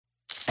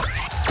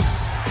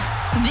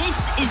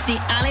This is the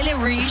Alley Le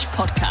Rouge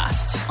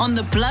podcast on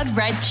the Blood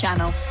Red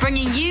channel,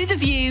 bringing you the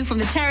view from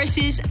the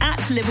terraces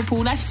at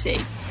Liverpool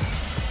FC.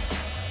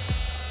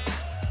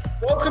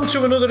 Welcome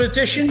to another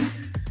edition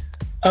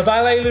of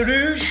Alley Le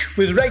Rouge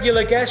with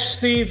regular guests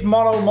Steve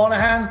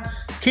Morrow-Monaghan,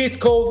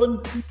 Keith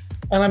Colvin,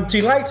 and I'm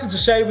delighted to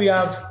say we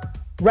have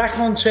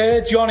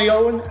raconteur Johnny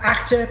Owen,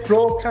 actor,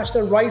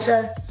 broadcaster,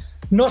 writer,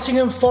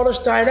 Nottingham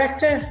Forest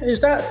director. Is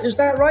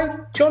that right,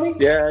 Johnny?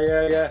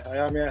 Yeah, I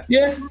am,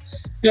 yeah.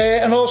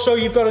 Yeah, and also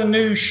you've got a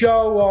new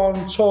show on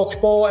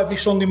TalkSport every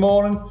Sunday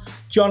morning,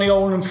 Johnny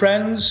Owen and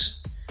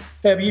Friends.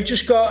 You've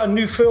just got a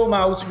new film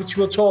out, which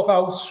we'll talk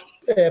about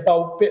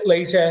a bit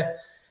later,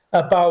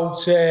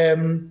 about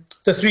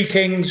the Three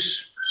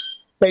Kings,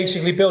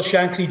 basically Bill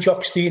Shankly,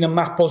 Jock Stein and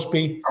Matt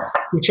Busby,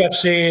 which I've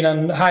seen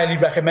and highly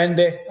recommend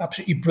it.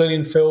 Absolutely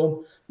brilliant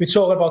film. We'll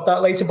talk about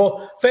that later.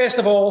 But first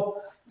of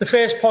all, the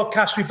first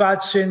podcast we've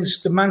had since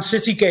the Man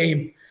City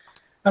game.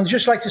 And I'd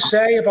just like to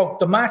say about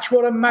the match,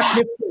 what a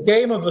magnificent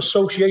game of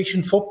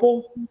association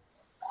football.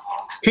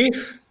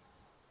 Keith?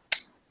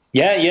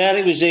 Yeah,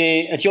 it was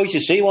a joy to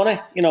see, wasn't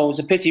it? You know, it was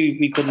a pity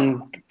we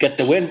couldn't get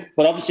the win.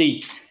 But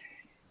obviously,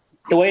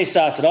 the way it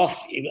started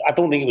off, I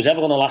don't think it was ever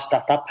going to last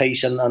at that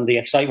pace and the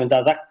excitement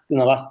that in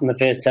the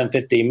first 10,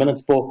 15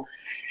 minutes. But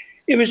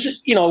it was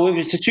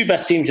the two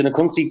best teams in the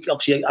country,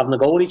 obviously having a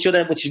go at each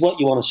other, which is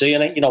what you want to see.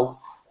 And,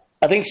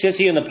 I think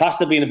City in the past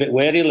have been a bit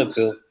wary of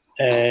Liverpool.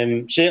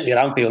 Certainly at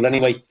Anfield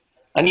anyway,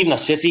 and even at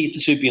City,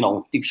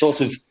 they've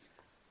sort of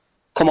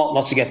come out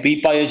not to get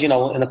beat by us. In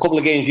a couple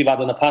of games we've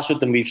had in the past with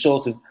them, we've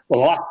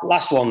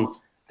last one,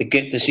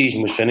 the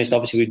season was finished.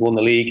 Obviously, we'd won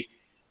the league,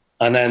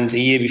 and then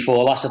the year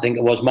before last, I think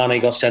it was, Mane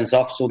got sent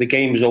off, so the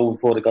game was over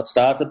before it got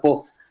started.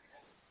 But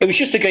it was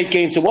just a great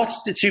game to watch,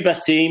 the two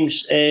best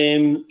teams,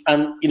 and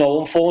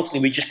unfortunately,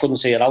 we just couldn't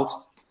see it out.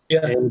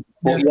 It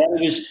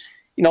was,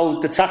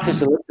 the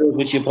tactics of Liverpool,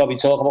 which you'll probably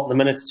talk about in a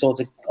minute, sort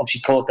of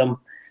obviously caught them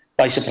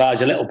by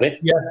surprise a little bit.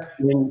 Yeah.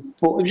 But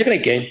it was a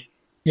great game.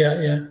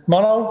 Yeah.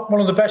 Mono, one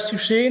of the best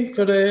you've seen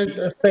for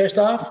the first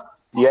half?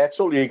 Yeah,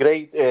 totally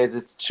agree.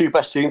 The two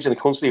best teams in the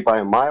country by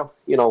a mile.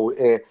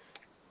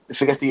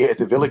 Forget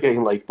the Villa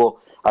game, but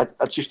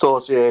I just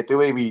thought the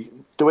way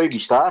we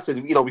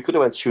started, we could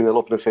have went 2-0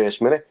 up in the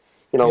first minute.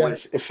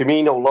 If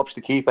Firmino lobs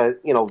the keeper,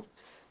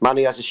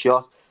 Mane has a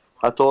shot.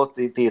 I thought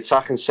the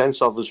attacking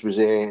sense of us was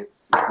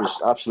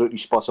absolutely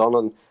spot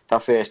on in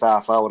that first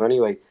half hour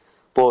anyway.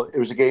 But it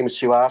was a game of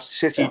two halves.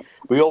 City,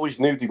 we always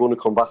knew they were going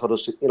to come back at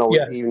us.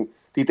 Even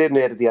they did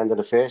near at the end of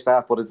the first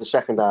half, but at the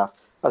second half,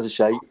 as I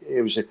say,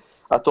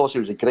 I thought it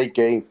was a great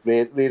game.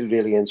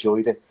 Really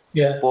enjoyed it.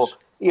 Yeah. But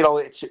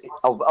it's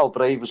how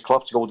brave was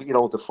Klopp to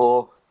go. The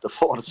four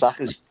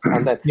attackers,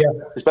 and then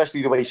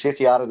especially the way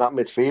City are in that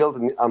midfield,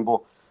 and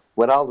but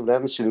Wijnaldum and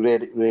Henderson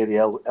really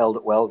held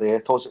it well there. I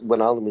thought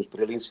Wijnaldum was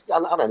brilliant,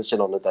 and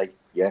Henderson on the day.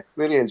 Yeah,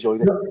 really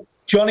enjoyed it.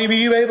 Johnny, were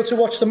you able to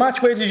watch the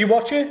match? Where did you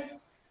watch it?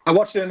 I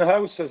watched it in the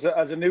house as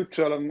a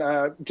neutral,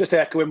 and just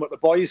echoing what the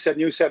boys said, and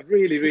you said,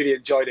 really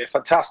enjoyed it.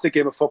 Fantastic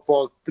game of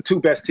football. The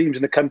two best teams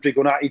in the country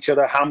going at each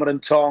other, hammer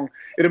and tong.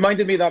 It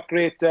reminded me of that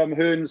great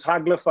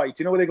Hearns-Hagler fight,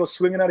 where they go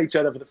swinging at each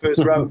other for the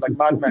first round like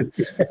madmen.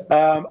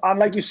 And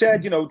like you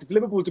said,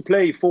 Liverpool to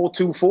play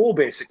 4-2-4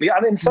 basically,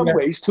 and in some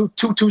ways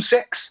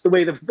 2-2-6, the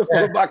way the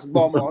full-backs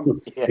bomb on.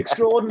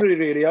 Extraordinary,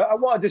 really.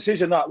 What a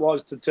decision that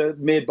was to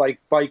made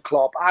by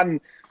Klopp, and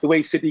the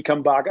way City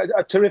come back.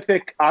 A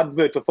terrific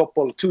advert for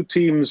football. Two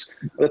teams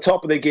at the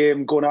top of the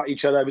game going at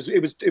each other.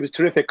 It was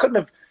terrific. Couldn't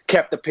have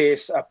kept the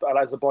pace up,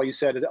 as the boy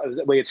said,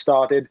 the way it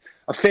started.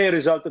 A fair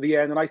result at the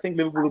end, and I think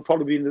Liverpool will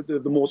probably be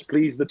the most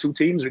pleased of the two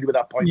teams really with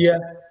that point. Yeah.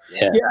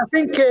 I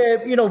think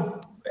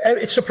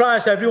it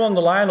surprised everyone,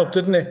 the lineup,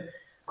 didn't it?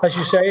 As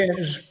you say, it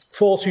was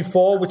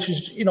 4-2-4, which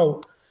is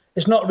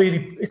it's not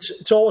really.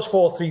 It's always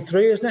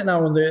 4-3-3, isn't it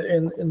now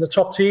in the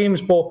top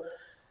teams, but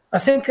I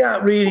think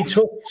that really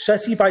took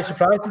City by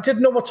surprise. They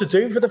didn't know what to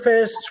do for the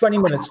first 20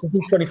 minutes, the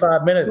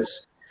 25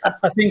 minutes.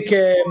 I think,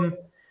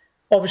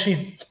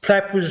 obviously,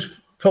 prep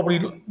was probably,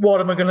 what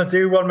am I going to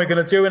do?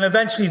 And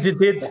eventually they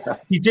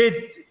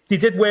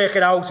did work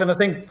it out. And I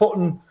think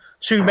putting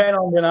two men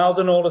on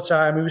Ronaldo all the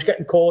time, he was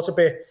getting caught a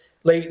bit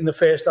late in the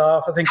first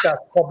half. I think that's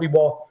probably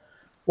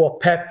what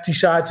Pep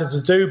decided to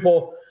do.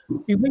 But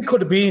we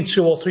could have been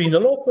 2 or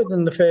 3-0 up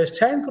within the first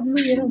 10, couldn't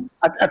we?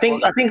 I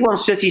think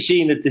once City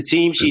seen that the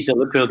team sheets at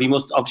Liverpool, he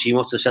must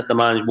have set the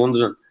minds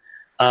wondering.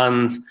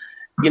 And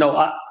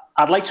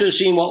I'd like to have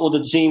seen what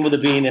the team would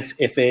have been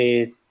if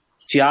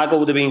Thiago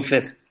would have been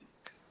fit,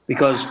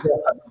 because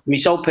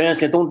myself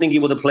personally, I don't think he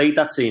would have played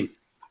that team,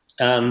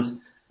 and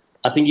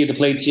I think he'd have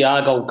played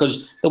Thiago,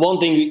 because the one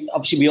thing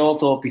obviously we all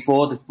thought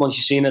before that once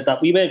you've seen it,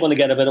 that we were going to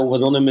get a bit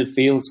overrun in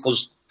midfield,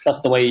 because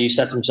that's the way he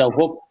sets himself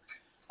up.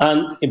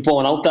 And in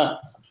pulling out that,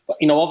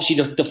 obviously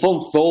the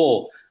front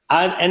four,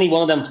 and any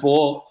one of them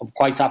four, I'm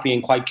quite happy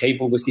and quite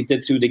capable, which they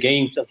did through the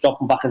game,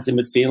 dropping back into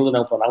midfield and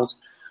helping out.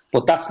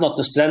 But that's not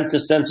the strength.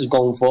 The strength is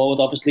going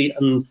forward, obviously.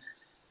 And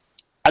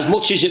as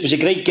much as it was a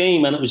great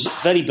game and it was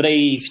very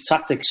brave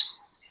tactics,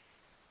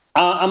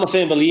 I'm a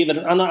firm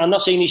believer. I'm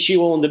not saying he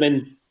shoehorned them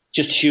in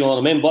just to shoehorn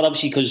him in. But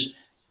obviously, because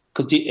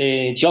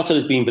Jota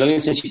has been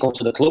brilliant since he got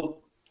to the club.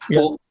 Yeah.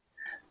 But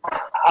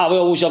I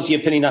always have the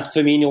opinion that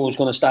Firmino was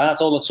going to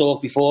start. All the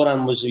talk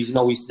beforehand was, he's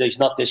not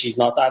this, he's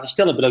not that. He's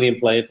still a brilliant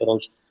player for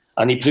us.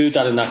 And he proved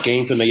that in that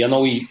game for me. I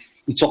know he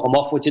took him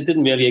off, which I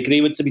didn't really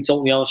agree with, to be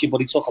totally honest with you,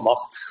 but he took him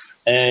off.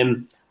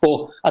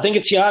 But I think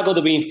if Thiago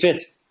had been fit,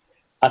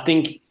 I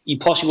think he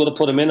possibly would have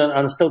put him in, and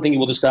I still think he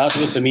would have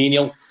started with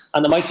Firmino.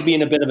 And it might have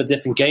been a bit of a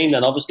different game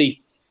then,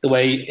 obviously, the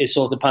way it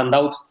sort of panned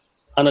out.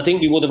 And I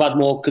think we would have had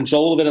more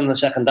control of it in the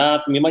second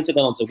half, and we might have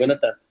gone on to win it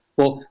then.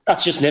 But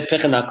that's just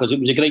nitpicking that, because it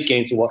was a great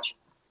game to watch.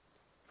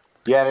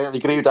 Yeah, I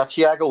agree with that.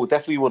 Thiago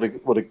definitely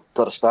would have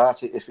got a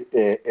start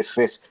if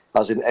fit,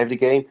 as in every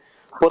game.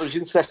 But it was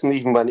interesting,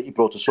 even when he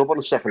brought the sub on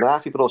the second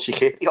half, he brought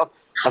Shaqiri on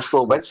and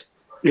still went.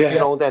 Yeah. You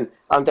know,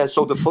 and then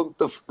so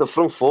the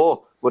front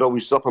four were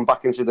always dropping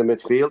back into the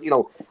midfield, you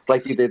know,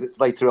 like they did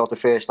right throughout the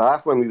first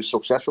half when we were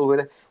successful with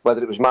it,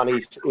 whether it was Mane,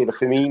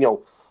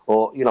 Firmino,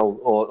 or, you know,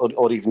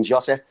 or even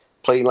Jota,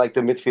 playing like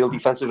the midfield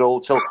defensive role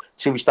till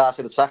we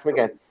started attacking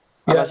again.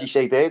 And as you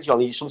say there,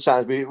 Johnny,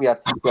 sometimes we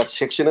had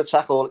 6 in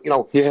attack, or, you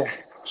know. Yeah.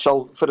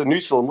 So for the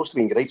neutral, it must have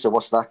been great to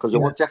watch that, because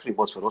it definitely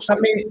was for us.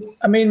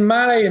 I mean,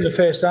 Mane in the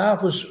first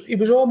half was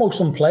almost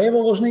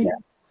unplayable, wasn't he?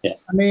 Yeah.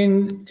 I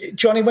mean,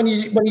 Johnny, when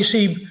you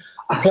see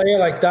a player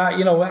like that,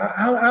 you know,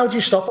 how do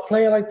you stop a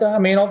player like that? I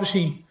mean,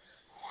 obviously,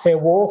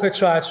 Walker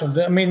tried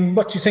something. I mean,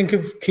 what do you think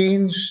of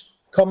Keane's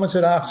comments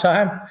at half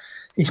time?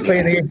 He's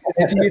playing against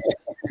an idiot.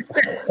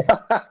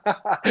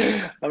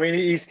 I mean,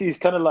 he's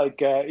kind of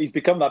like, he's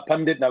become that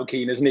pundit now,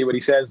 Keane, isn't he, when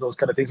he says those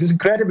kind of things. It's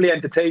incredibly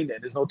entertaining.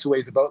 There's no two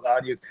ways about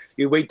that.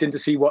 You're waiting to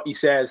see what he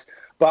says.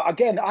 But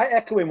again, I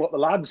echo in what the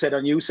lad said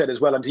and you said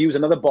as well. And to use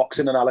another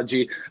boxing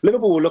analogy,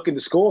 Liverpool were looking to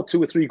score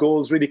 2 or 3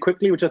 goals really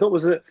quickly, which I thought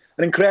was an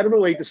incredible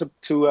way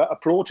to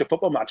approach a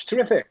football match.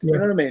 Terrific. Yeah. You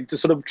know what I mean? To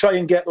sort of try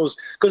and get those,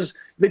 because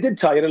they did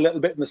tire a little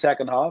bit in the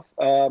second half.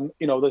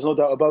 You know, there's no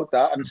doubt about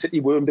that. And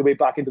City wormed their way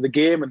back into the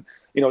game, and,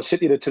 you know,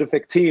 City are a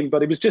terrific team.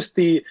 But it was just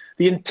the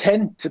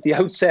intent at the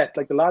outset,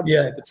 like the lad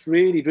said, to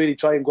really, really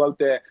try and go out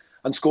there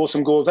and score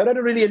some goals. I read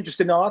a really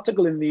interesting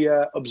article in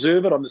the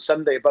Observer on the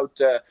Sunday about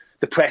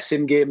the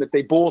pressing game that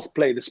they both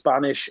play, the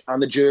Spanish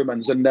and the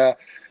Germans. And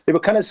they were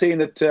kind of saying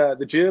that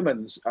the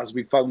Germans, as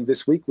we found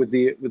this week with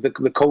the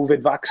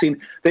COVID vaccine,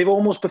 they've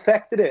almost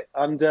perfected it.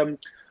 And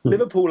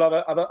Liverpool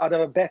had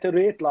a better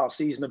rate last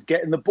season of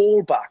getting the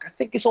ball back. I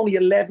think it's only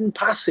 11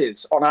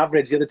 passes on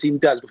average the other team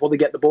does before they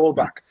get the ball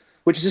back,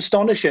 which is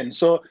astonishing.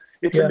 So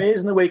it's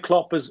amazing the way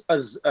Klopp has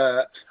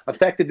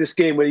affected this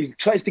game, where he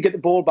tries to get the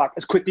ball back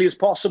as quickly as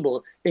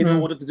possible in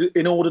order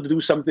to do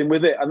something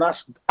with it, and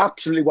that's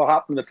absolutely what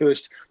happened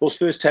those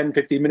first 10,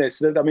 15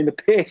 minutes. I mean, the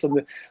pace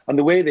and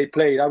the way they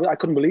played, I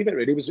couldn't believe it.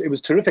 Really, it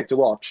was terrific to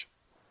watch.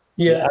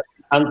 Yeah,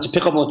 and to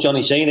pick up on what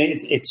Johnny's saying,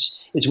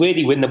 it's where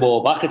they win the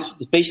ball back. It's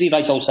basically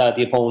right outside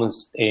the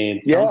opponents.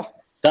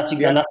 That's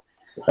the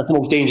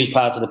most dangerous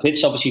part of the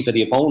pitch, obviously, for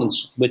the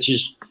opponents, which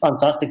is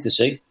fantastic to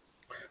see.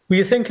 Were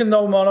you thinking,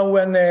 though, Mono,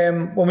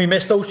 when we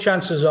missed those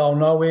chances, oh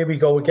no, here we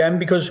go again?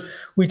 Because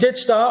we did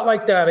start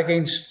like that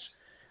against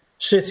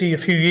City a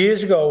few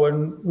years ago,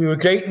 and we were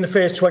great in the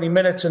first 20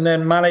 minutes, and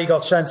then Mane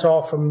got sent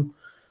off, and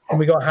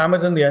we got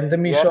hammered in the end,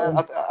 didn't we? Yeah,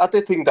 so, I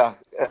did think that,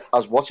 I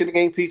was watching the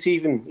game, Pete,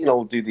 even, you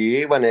know, the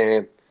year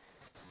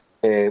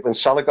when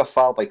Salah got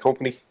fouled by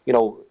Kompany, you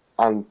know,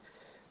 and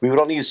we were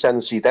on the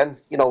ascendancy then,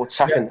 you know,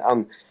 attacking,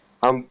 and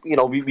you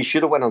know, we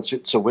should have went on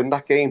to win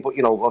that game, but,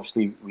 you know,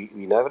 obviously we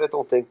never, I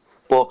don't think.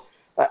 But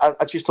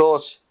I just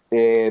thought,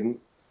 you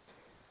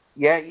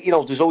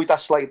know, there's always that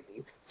slight...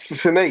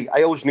 For me,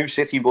 I always knew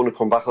City were going to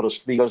come back at us,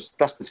 because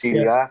that's the team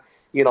we are.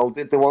 You know,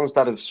 the ones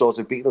that have sort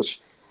of beaten us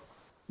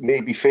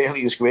maybe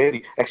fairly and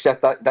squarely,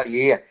 except that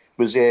year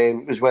was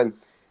when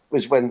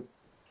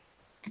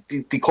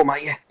they come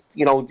at you.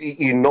 You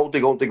know they're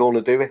going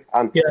to do it.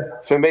 And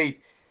for me,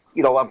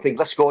 you know, I'm thinking,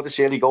 let's score this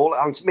early goal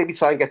and maybe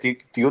try and get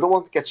the other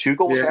one, get 2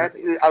 goals ahead.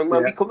 And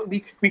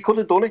we could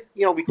have done it.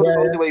 You know, we could have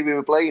done it the way we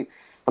were playing.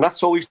 And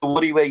that's always the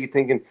worry, where you're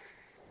thinking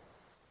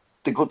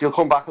they'll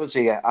come back at us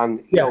here,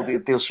 and you know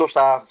they'll just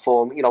have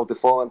form. You know,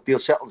 they'll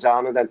settle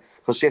down, and then,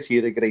 because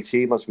City are a great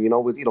team, as we know,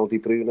 with, you know, De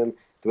Bruyne and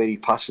the way he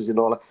passes and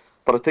all that.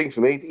 But I think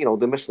for me, you know,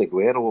 they're missing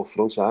Aguero up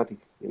front side.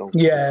 You know.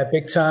 Yeah,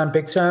 big time.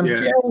 Yeah. Do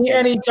you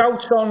have any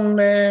doubts on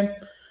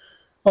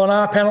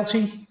our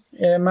penalty?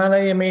 Mane,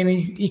 I mean,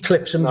 he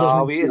clips him.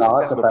 No, he is a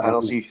definite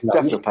penalty.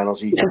 Definite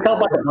penalty. You can tell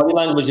by the body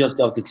language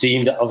of the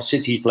team, of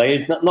City's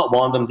players. Not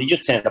one of them. They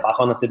just turned their back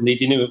on it, didn't they?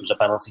 They knew it was a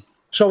penalty.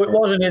 So it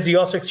was an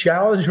idiotic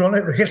challenge, wasn't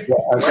it?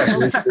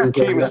 Really?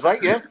 Keane was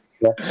right, yeah.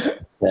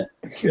 But,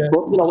 you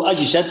know, as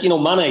you said, you know,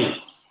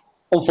 Mane,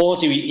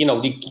 unfortunately, you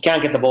know, you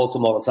can't get the ball to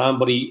him all the time.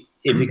 But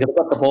if he could have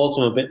got the ball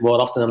to him a bit more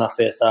often in that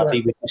first half,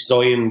 he was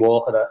destroying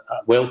Walker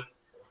at will.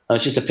 And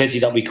it's just a pity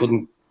that we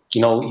couldn't,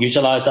 you know,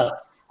 utilise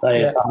that.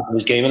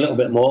 His game a little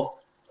bit more,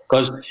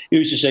 because he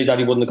used to say that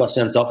he wouldn't have got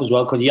sent off as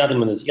well, because he had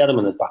him in his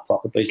back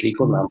pocket. Basically, he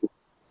couldn't handle.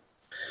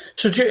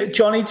 So,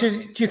 Johnny,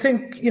 do you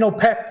think, you know,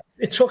 Pep?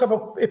 It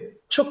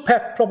took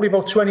Pep probably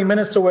about 20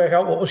 minutes to work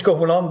out what was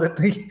going on,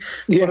 didn't he?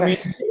 Yeah. But, I mean,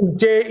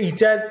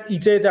 he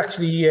did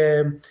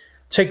actually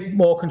take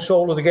more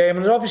control of the game.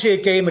 And it's obviously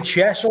a game of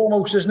chess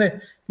almost, isn't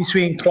it,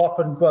 between Klopp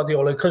and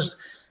Guardiola? Because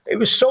it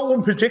was so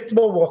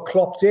unpredictable what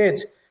Klopp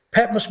did.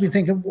 Pep must have been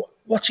thinking,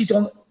 what's he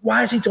done? Why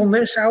has he done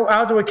this?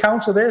 How do I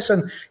counter this?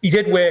 And he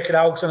did work it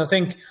out. And I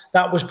think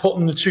that was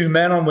putting the two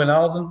men on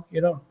Wijnaldum, you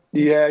know.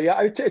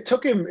 Yeah. It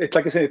took him,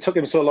 like I said, it took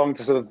him so long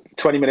to sort of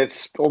 20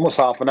 minutes, almost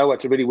half an hour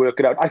to really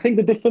work it out. I think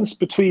the difference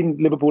between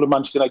Liverpool and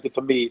Manchester United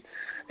for me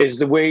is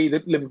the way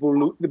that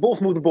Liverpool, they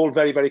both move the ball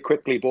very, very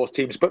quickly, both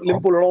teams, but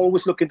Liverpool are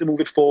always looking to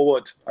move it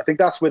forward. I think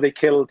that's where they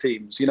kill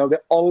teams. You know,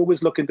 they're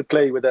always looking to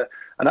play with an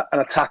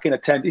attacking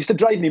intent. It used to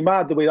drive me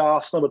mad the way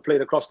Arsenal would play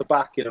it across the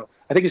back, you know.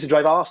 I think it used to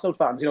drive Arsenal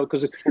fans, you know,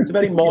 because it's a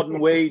very modern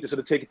way to sort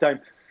of take your time.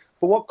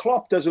 But what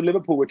Klopp does with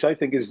Liverpool, which I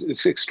think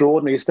is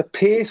extraordinary, is the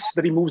pace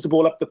that he moves the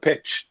ball up the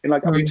pitch. And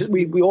like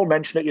we all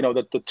mention it, you know,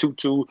 the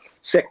 2-2-6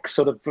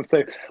 sort of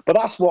thing. But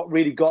that's what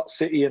really got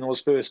City in those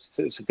first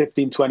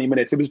 15, 20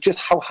 minutes. It was just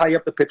how high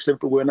up the pitch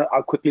Liverpool were and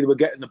how quickly they were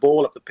getting the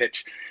ball up the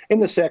pitch. In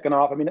the second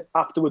half, I mean,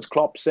 afterwards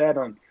Klopp said,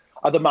 and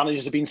other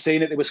managers have been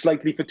saying it, they were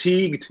slightly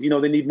fatigued. You know,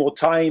 they need more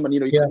time and, you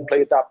know, you can't play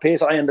at that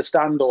pace. I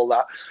understand all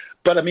that.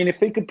 But, I mean, if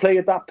they could play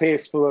at that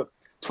pace for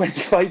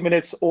 25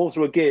 minutes all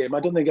through a game, I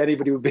don't think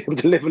anybody would be able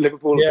to live with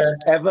Liverpool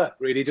ever,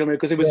 really. Do you know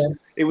what I mean?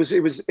 Because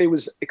it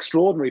was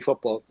extraordinary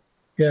football.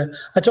 Yeah,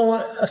 I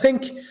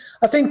think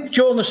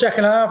during the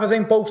second half, I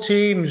think both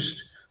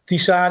teams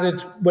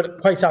decided we're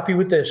quite happy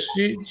with this.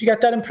 Do you get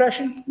that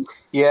impression?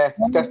 Yeah,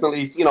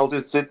 definitely. You know,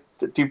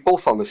 they're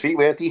both on the feet,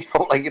 weren't they?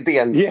 Like at the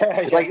end,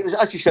 like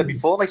as you said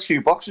before, like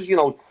two boxes. You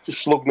know,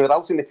 just slugging it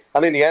out, and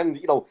in the end,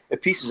 you know,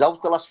 it pieces out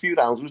the last few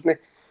rounds, wasn't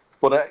it?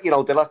 But, you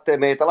know, the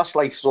last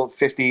like sort of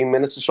 15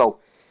 minutes or so,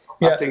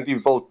 I think they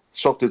both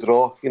took the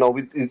draw. You know,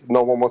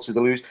 no one wanted to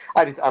lose.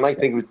 And I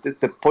think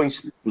the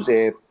points was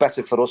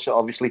better for us,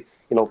 obviously,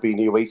 you know, being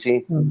the away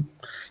team.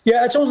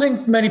 Yeah, I don't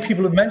think many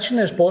people have mentioned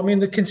this, but, I mean,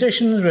 the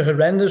conditions were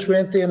horrendous,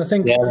 weren't they? And I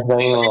think it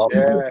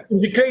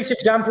was a great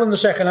example in the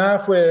second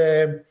half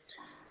where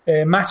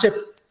Matip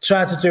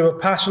tried to do a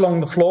pass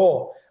along the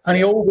floor and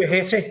he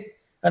overhit it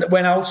and it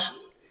went out.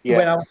 Yeah. It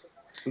went out.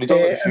 He done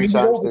it a few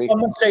times,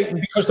 overcompensating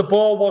because the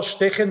ball was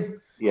sticking.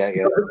 Yeah.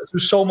 There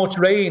was so much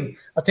rain.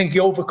 I think he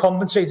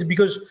overcompensated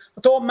because I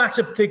thought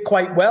Matip did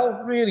quite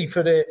well, really,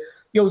 for the,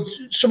 you know,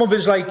 some of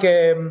his like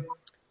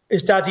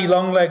his daddy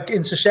long leg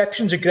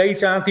interceptions are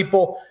great, aren't they?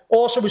 But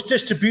also his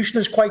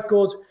distribution is quite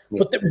good.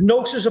 Yeah. But it was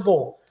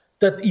noticeable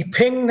that he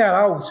pinged that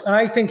out, and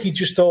I think he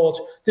just thought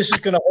this is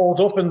going to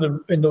hold up in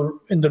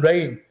the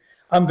rain.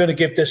 I'm going to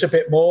give this a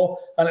bit more,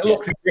 and it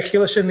looked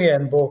ridiculous in the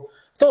end, but.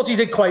 Thought he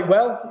did quite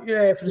well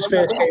for his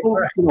first game.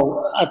 You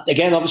know,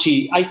 again,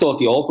 obviously, I thought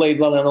they all played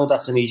well. I know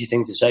that's an easy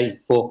thing to say,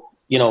 but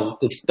you know,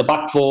 the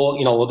back four.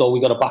 You know, although we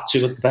got a back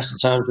two at the best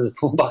of times, the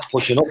full-backs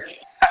pushing up.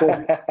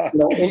 But,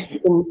 you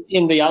know,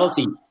 in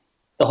reality,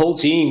 the whole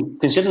team,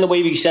 considering the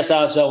way we set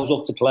ourselves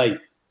up to play,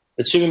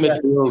 the two in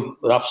midfield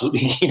were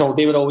absolutely. You know,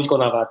 they were always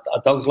going to have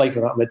a dog's life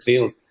in that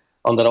midfield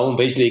on their own,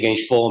 basically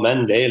against four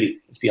men, really.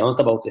 Let's be honest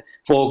about it.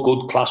 Four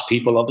good class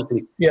people,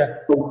 obviously. Yeah.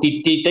 But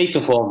they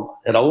perform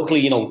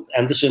heroically, you know,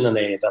 Henderson and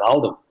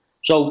Wijnaldum.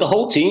 So the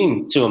whole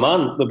team, to a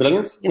man, were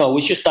brilliant. You know,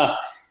 it's just that,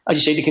 as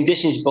you say, the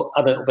conditions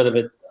had a bit of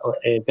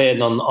a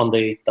burden on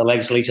the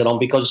legs later on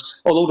because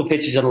although the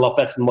pitches are a lot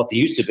better than what they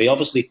used to be,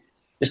 obviously,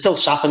 they're still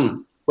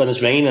sapping when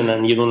it's raining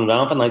and you're running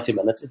around for 90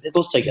 minutes. It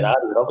does take it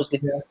out of it, obviously.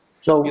 Yeah.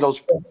 So, you know,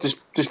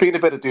 there's been a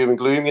bit of doom and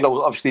gloom, you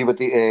know, obviously with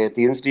the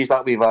injuries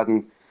that we've had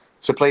and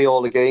to play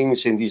all the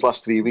games in these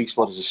last 3 weeks,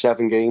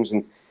 7 games,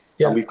 and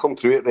we've come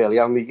through it really,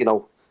 and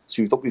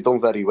so we've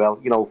done very well,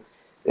 you know.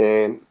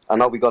 And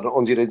now we got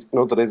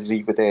another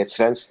injury with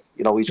Trent,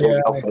 you know, he's only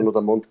out for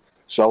another month,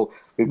 so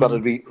we've got to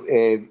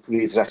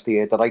readdress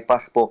the right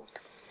back. But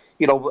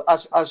you know,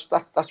 as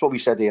that's what we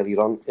said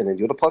earlier on in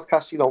the other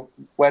podcast. You know,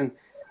 when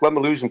we're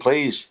losing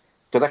players,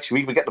 the next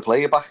week we get the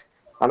player back,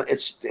 and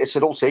it's a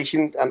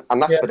rotation, and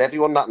that's for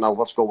everyone. That now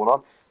what's going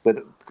on.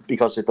 But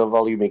because of the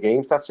volume of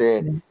games, that's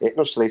hitting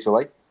us straight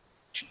away.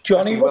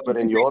 Johnny, what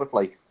in Europe,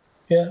 like?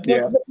 Yeah.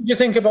 What did you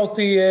think about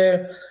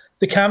the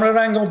camera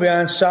angle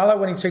behind Salah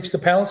when he takes the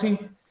penalty?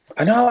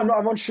 I know,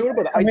 I'm unsure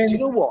about it. Do you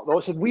know what? That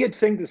was a weird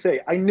thing to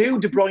say. I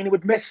knew De Bruyne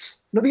would miss.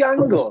 You know, the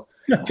angle.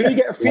 Do you know, you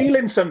get a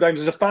feeling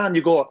sometimes as a fan,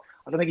 you go,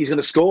 I don't think he's going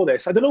to score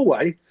this. I don't know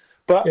why.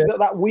 But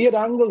that weird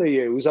angle they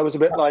use, I was a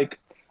bit like,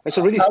 it's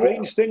a really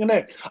strange thing, isn't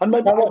it? And I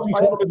wasn't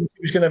confident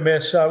he was going to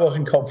miss. I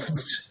wasn't confident.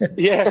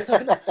 Yeah,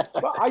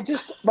 but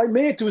my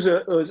mate who's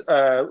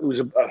a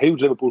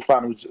huge Liverpool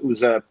fan, who's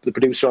the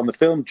producer on the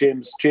film,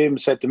 James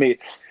said to me,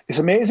 "It's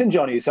amazing,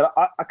 Johnny." He said,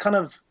 "I kind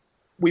of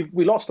we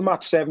lost the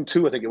match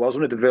 7-2, I think it was,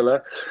 wasn't it, to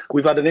Villa.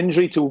 We've had an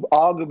injury to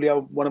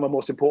arguably one of our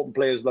most important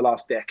players of the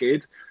last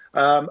decade."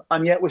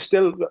 And yet we're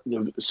still,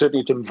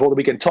 certainly before the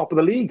weekend, top of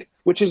the league,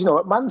 which is,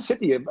 Man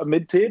City, a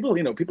mid-table,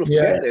 people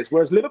forget this,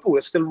 whereas Liverpool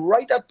is still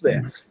right up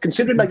there.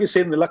 Considering, like you're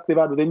saying, the luck they've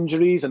had with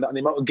injuries and the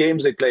amount of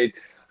games they played.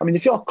 I mean,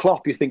 if you're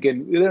Klopp, you're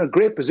thinking, they're in a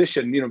great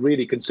position,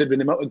 really, considering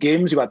the amount of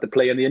games you've had to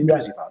play and the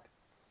injuries you've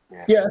had.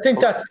 Yeah, I think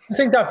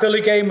that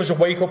Villa game was a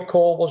wake-up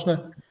call, wasn't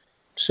it?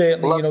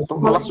 Certainly,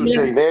 well, that's what I'm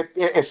saying.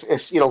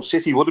 If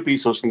City would have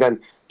beat us and then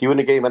you win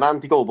the game and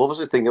Andy go above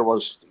us, I think it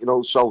was,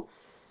 so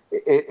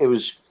it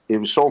was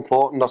so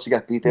important not to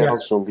get beat there on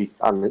Sunday,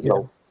 and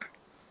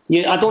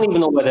Yeah, I don't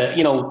even know whether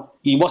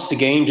you watch the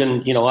games,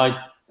 and I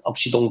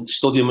obviously don't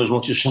study them as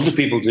much as some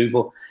people do,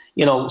 but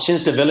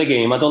since the Villa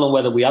game, I don't know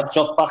whether we have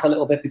dropped back a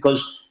little bit,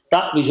 because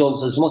that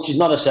result, as much as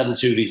not a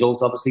 7-2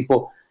 result, obviously,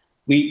 but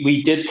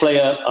we did play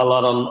a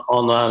lot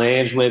on our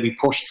nerves, where we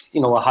pushed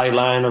a high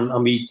line,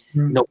 and we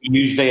we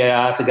used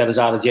VAR to get us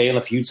out of jail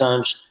a few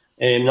times.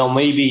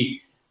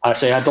 Maybe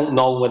I don't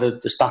know whether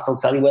the stats will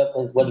tell you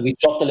whether we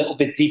dropped a little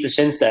bit deeper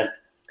since then,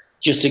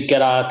 just to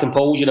get our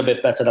composure a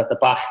bit better at the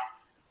back,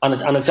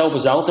 and it's helped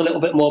us out a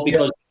little bit more,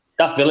 because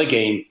that Villa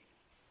game,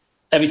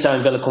 every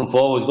time Villa come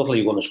forward, luckily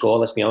you're going to score.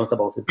 Let's be honest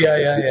about it.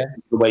 Yeah.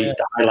 The way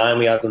the high line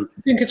we had, and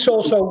I think it's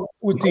also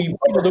with the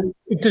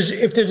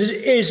if there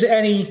is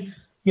any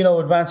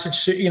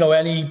advantage,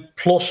 any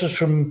pluses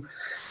from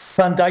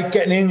Van Dijk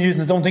getting injured,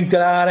 and I don't think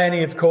there are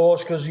any, of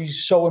course, because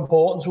he's so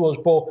important to us.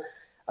 But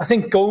I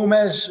think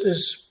Gomez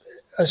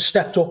has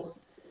stepped up.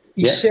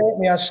 He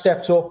certainly has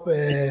stepped up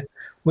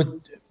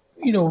with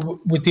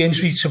the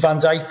injury to Van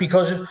Dijk,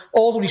 because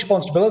all the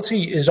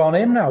responsibility is on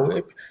him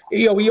now.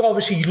 He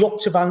obviously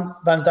looked to Van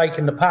Dijk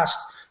in the past.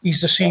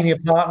 He's the senior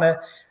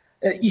partner.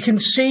 You can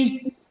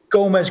see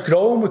Gomez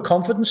growing with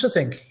confidence, I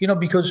think,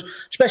 because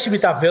especially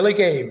with that Villa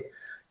game,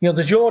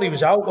 the jury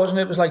was out, wasn't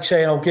it? It was like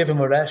saying, "Oh, give him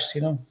a rest,"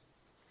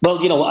 Well,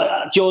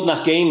 during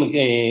that game,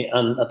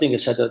 and I think I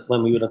said that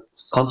when we were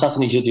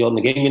contacting each other during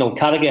the game,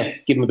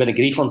 Carragher gave him a bit of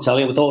grief on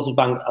telly. I thought it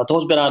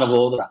was a bit out of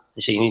order, that.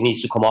 He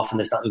needs to come off and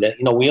this, that, and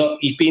that.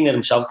 He's been there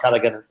himself,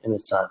 Carragher, in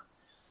his time.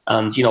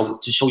 And,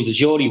 so the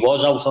jury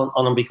was out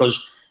on him,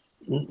 because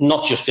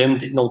not just him,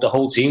 the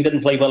whole team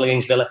didn't play well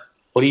against Villa,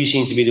 but he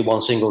seemed to be the one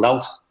singled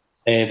out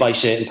by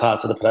certain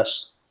parts of the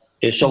press.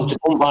 So to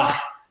come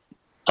back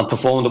and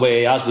perform the way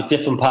he has with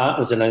different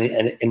partners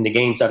in the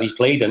games that he's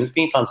played in, it's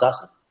been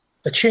fantastic.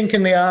 A chink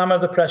in the armour,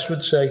 the press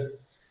would say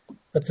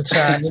at the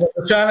time.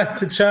 They're trying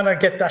to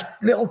get that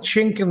little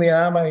chink in the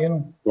armour,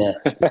 Yeah.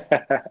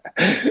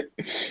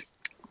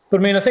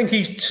 But I think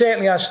he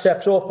certainly has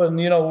stepped up, and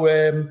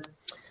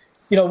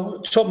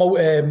talking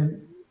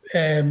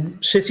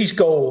about City's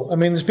goal.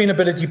 There's been a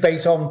bit of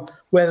debate on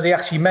whether he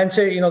actually meant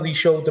it. They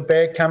showed the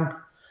Bergkamp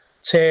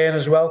turn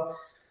as well.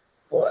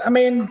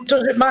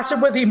 Does it matter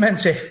whether he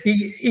meant it?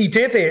 He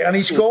did it, and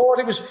he scored.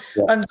 It was,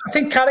 and I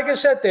think Carragher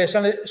said this,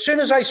 and as soon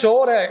as I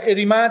saw it, it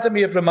reminded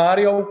me of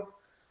Romario,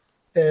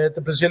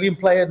 the Brazilian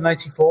player in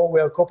 '94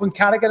 World Cup, and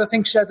Carragher, I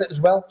think, said it as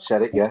well.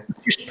 Said it, yeah.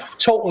 Just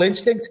total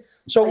instinct.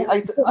 So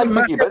I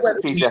think he meant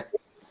it, Peter.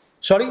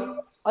 Sorry?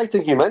 I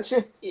think he meant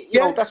it.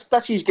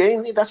 That's his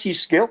game. That's his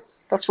skill.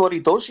 That's what he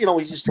does.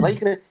 He's just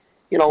striking it.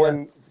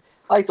 And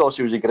I thought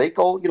it was a great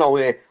goal.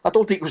 I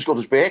don't think it was as good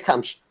as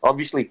Bergkamp's,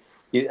 obviously.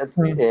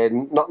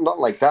 Not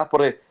like that,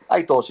 but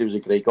I thought it was a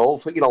great goal.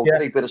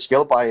 Great bit of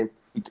skill by him.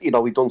 He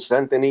done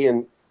strength, didn't he?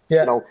 And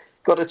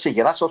got to take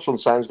your ass off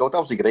sometimes. That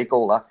was a great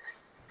goal. That.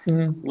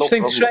 No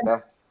problem with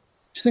that.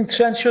 Do you think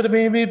Trent should have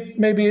been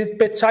maybe a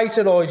bit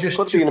tighter, or just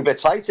could have been a bit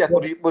tighter,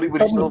 but he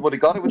still would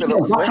have got it with a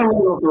little flick. I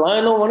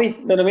know, money.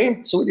 You know what I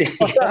mean? So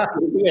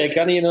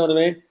can he? You know what I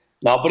mean?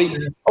 No, but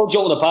all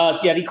joking apart,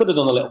 he could have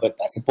done a little bit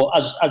better. But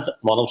as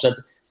Mono said,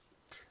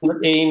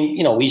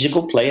 he's a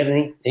good player,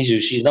 isn't he?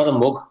 He's not a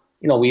mug.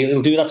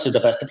 He'll do that to the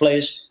best of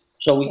players.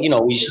 So,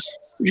 he's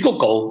a good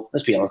goal.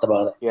 Let's be honest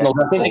about it. Yeah.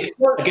 I think,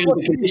 again,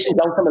 the conditions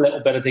down him a little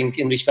bit, I think,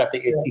 in respect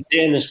that he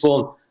turned and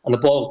spun and the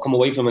ball come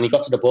away from him and he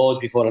got to the boards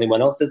before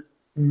anyone else did.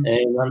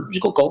 It was a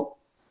good goal.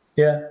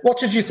 Yeah. What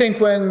did you think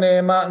when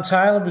Martin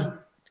Tyler was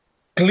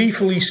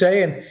gleefully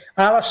saying,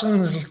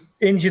 Alisson's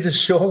injured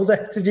his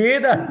shoulder? Did you hear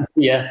that?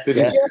 Yeah. We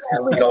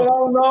go,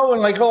 oh no,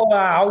 and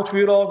out, we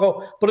would all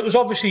go. But it was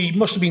obviously, he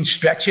must have been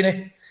stretching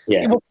it.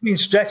 Yeah. He must have been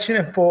stretching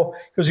it,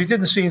 because he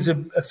didn't seem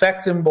to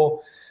affect him. But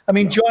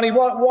Johnny,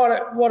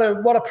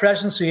 what a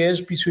presence he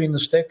is between the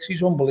sticks.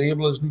 He's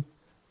unbelievable, isn't he?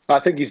 I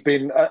think he's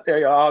been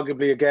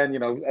arguably again.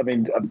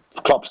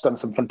 Klopp's done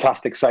some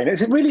fantastic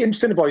signings. It's really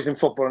interesting, the boys in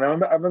football.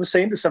 And I remember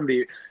saying to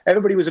somebody,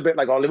 everybody was a bit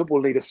like, "Oh,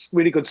 Liverpool need a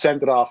really good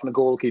centre half and a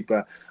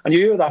goalkeeper." And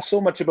you hear that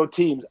so much about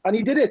teams, and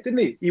he did it, didn't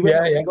he? He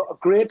got a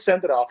great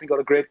centre half, he got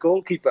a great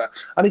goalkeeper,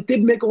 and it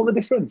did make all the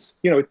difference.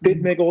 It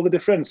did make all the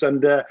difference.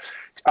 And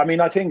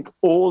I think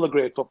all the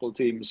great football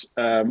teams,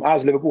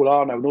 as Liverpool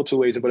are now, no two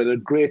ways about it, a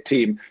great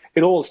team.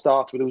 It all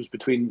starts with who's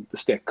between the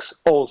sticks.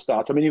 All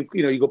starts.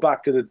 You go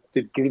back to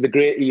the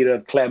great era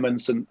of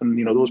Clements and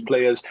those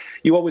players.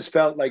 You always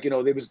felt like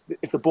there was,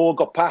 if the ball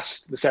got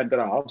past the centre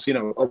halves,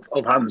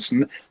 of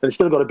Hansen, then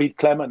still got to beat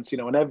Clements.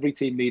 And every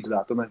team needs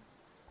that, don't they?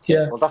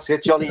 Yeah. Well, that's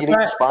it, Johnny. You need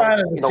the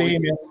span.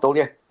 Don't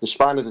you? The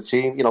span of the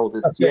team. The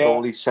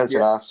goalie, centre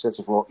half,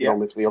 centre forward,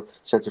 midfield,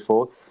 centre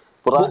forward.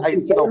 But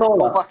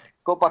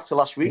go back to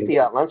last week, the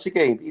Atlanta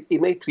game. He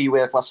made 3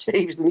 world-class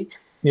saves, didn't he?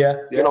 Yeah.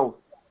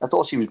 I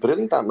thought he was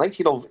brilliant that night.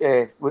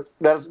 With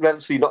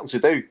relatively nothing to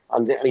do,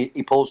 and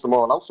he pulls them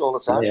all out all the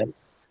time. Yeah.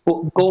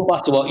 But going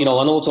back to what, I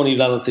know it's only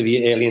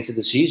relatively early into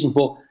the season,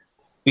 but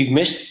we've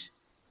missed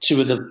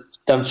two of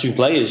them two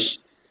players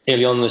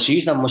early on in the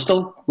season, and we're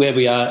still where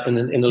we are in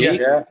the league.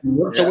 Yeah.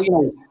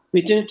 So,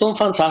 we've done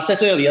fantastic,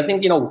 really. I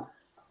think,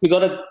 we've got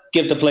to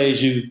give the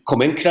players who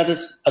come in credit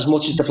as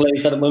much as the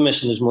players that we're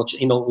missing as much,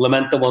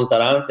 lament the ones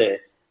that aren't there.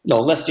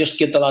 Let's just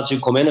give the lads who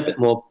come in a bit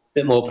more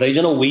praise.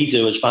 I know we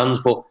do as fans,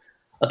 but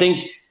I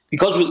think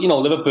because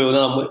Liverpool,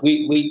 and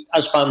we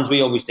as fans,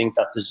 we always think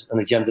that there's an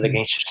agenda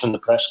against us from the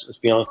press. Let's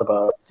be honest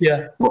about it.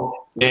 Yeah. But,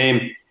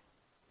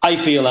 I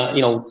feel that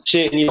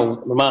certain,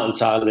 Martin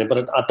Tyler,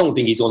 but I don't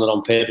think he's done it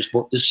on purpose.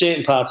 But there's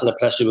certain parts of the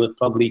press who are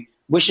probably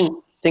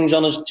wishing things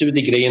on us to a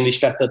degree in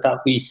respect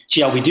that we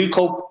see how we do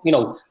cope.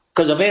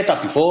 Because I've heard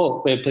that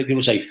before, where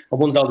people say, "I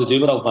wonder how to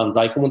do without Van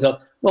Dijk."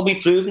 Well,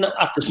 we've proven that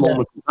at this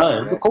moment in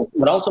time, we're coping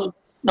without him.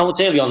 Now it's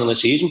early on in the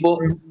season, but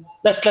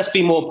let's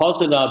be more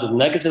positive rather than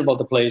negative about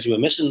the players who are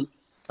missing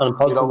and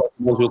positive about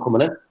the ones who are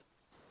coming in.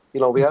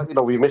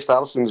 We missed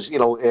Alisson's,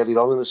 early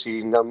on in the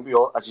season, and we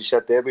all, as you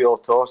said there, we all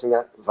thought in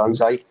that Van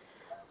Dijk.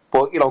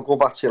 But go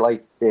back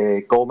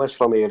to Gomez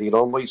from earlier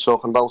on, what he's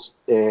talking about,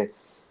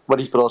 when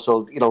he's brought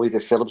also, either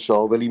Phillips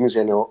or Williams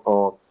in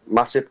or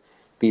Matip.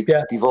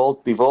 They've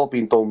all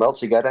been done well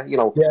together,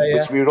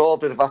 which we were all a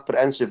bit of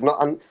apprehensive,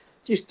 and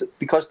just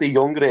because they're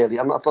young, really.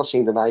 I'm not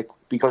saying tonight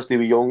because they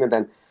were young, and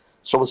then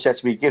someone said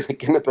to me, "Give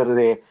him a bit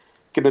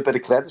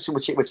of credit,"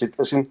 which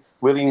listen,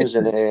 Williams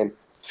and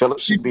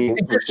Phillips have been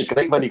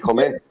great when he come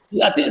in.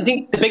 I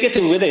think the bigger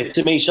thing with it,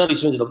 to me, sorry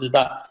to interrupt, is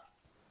that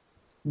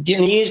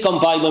in years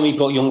gone by when we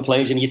brought young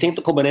players in, you think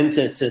they're coming in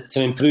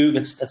to improve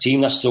a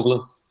team that's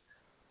struggling.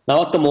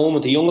 Now, at the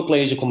moment, the younger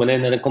players are coming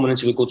in and they're coming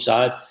into a good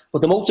side.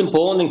 But the most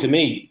important thing for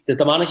me, that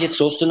the manager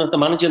trusts in it, the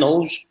manager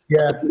knows.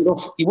 Yeah.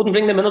 He wouldn't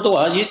bring them in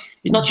otherwise.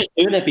 He's not just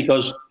doing it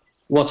because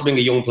he wants to bring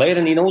a young player,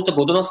 and he knows they're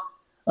good enough.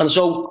 And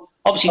so,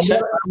 obviously,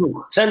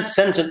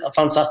 Sen's a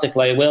fantastic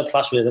player,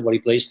 world-class with what he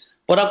plays.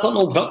 But I've got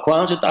no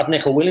qualms with that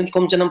Nico Williams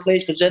comes in and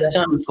plays, because every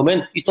time he's come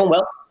in, he's done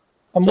well.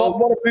 And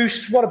what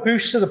a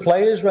boost to the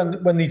players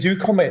when they do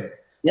come in.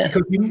 Yeah.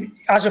 Because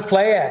as a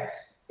player,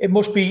 it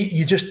must be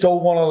you just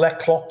don't want to let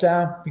Klopp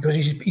down because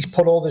he's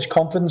put all this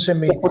confidence in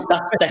me.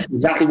 That's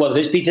exactly what it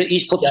is, Peter.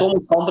 He's put so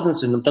much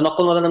confidence in them. They're not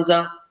going to let him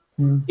down.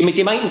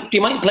 They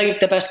might play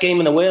the best game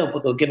in the world,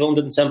 but they'll give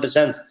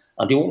 110%,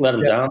 and they won't let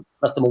him down.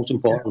 That's the most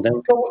important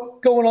thing.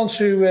 Going on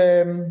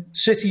to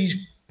City's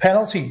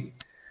penalty.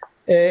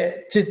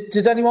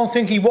 Did anyone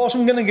think he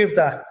wasn't going to give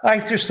that? I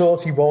just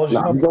thought he was.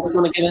 No, he's always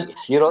going to give it.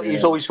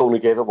 He's always going to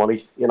give it,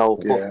 money.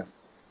 But,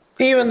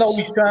 even though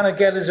he's trying to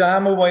get his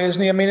arm away,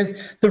 isn't he? I mean,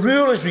 the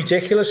rule is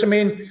ridiculous. I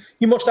mean,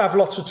 you must have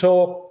lots of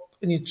talk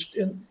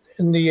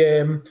on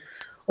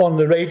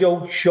the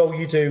radio show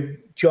you do,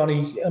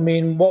 Johnny. I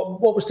mean,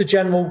 what was the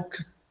general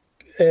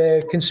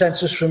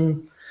consensus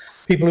from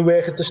people who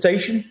work at the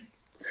station?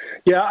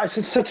 Yeah,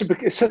 it's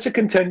such a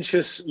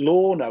contentious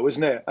law now,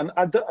 isn't it? And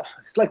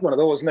it's like one of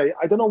those, isn't it?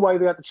 I don't know why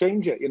they had to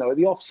change it.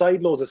 The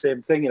offside law is the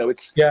same thing.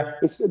 It's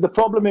the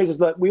problem is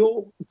that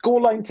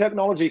goal line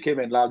technology came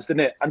in, lads,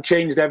 didn't it, and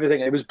changed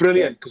everything. It was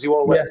brilliant because you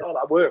all went, "Oh,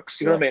 that works."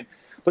 You know what I mean?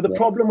 But the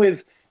problem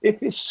with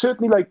it's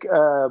certainly like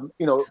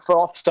for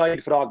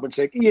offside, for argument's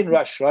sake, Ian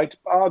Rush, right,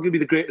 arguably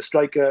the greatest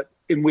striker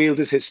in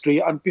Wales' history,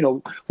 and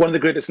one of the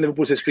greatest in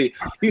Liverpool's history,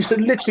 he used to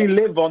literally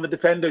live on the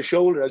defender's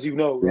shoulder, as you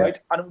know, right,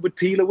 and it would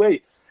peel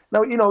away.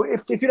 Now,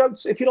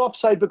 if you're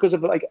offside because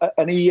of like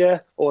an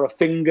ear or a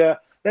finger,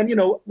 then,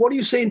 what are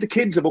you saying to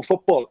kids about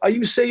football? Are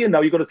you saying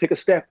now you've got to take a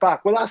step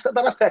back? Well,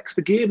 that affects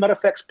the game. That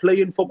affects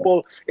playing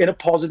football in a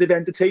positive,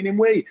 entertaining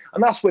way.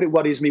 And that's what it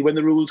worries me, when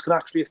the rules can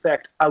actually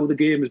affect how the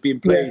game is being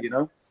played,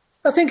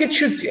 I think it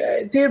should.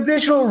 The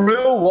original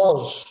rule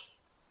was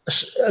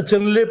a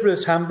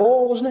deliberate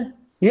handball, wasn't it?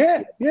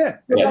 Yeah.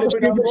 That was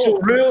the original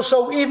rule.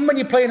 So even when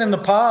you're playing in the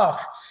park,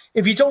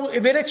 if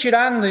it hits your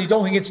hand and you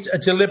don't think it's a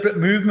deliberate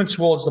movement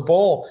towards the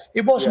ball,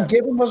 it wasn't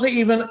given, was it?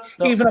 Even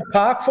a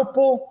park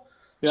football.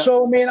 Yeah.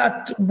 So I mean,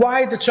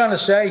 why they're trying to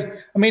say?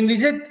 I mean,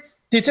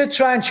 they did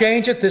try and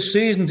change it this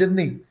season, didn't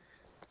they?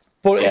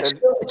 But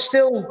it's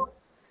still.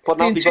 But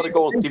now they've got to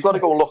go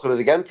and look at it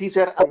again,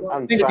 Peter,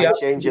 and try and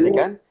change it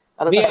again.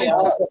 And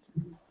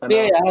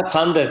I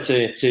pander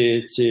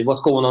to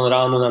what's going on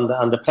around them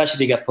and the pressure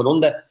they get put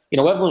under.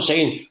 Everyone's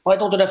saying, "Why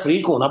don't the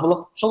referees go and have a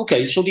look?" So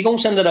okay, so they go and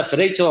send the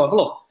referee to have a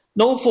look.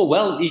 No, full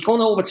well, he's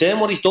going to overturn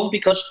what he's done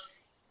because,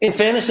 in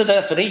fairness to the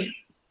referee,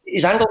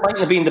 his angle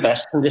mightn't have been the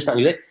best and this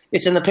and that.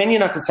 It's an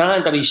opinion at the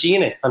time that he's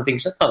seen it and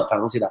thinks that's not a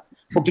penalty, that.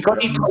 But because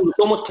he's got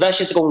so much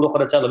pressure to go and look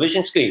at a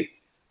television screen,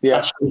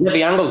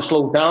 every angle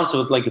slowed down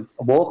to like a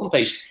walking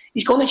pace,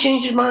 he's going to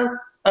change his mind.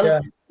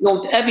 And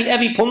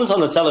every pundit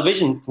on the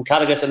television, from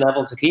Carragher to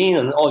Neville to Keane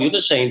and all the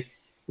others saying,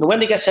 when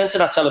they get sent to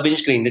that television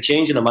screen, they're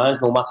changing their minds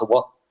no matter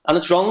what. And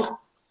it's wrong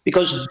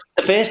because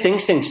the first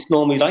instinct's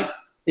normally right.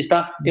 Is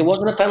that it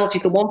wasn't a penalty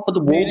to one for the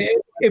wall.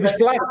 It was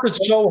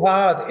blasted so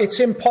hard.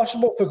 It's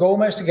impossible for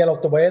Gomez to get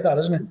out the way of that,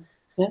 isn't it?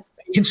 Yeah.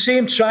 You can see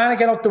him trying to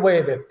get out the way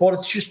of it, but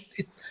it's just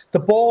The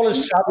ball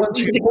is travelling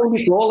too much.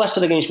 Before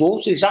Leicester against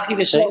Wolves, exactly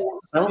the same.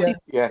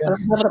 Yeah.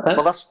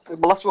 Well,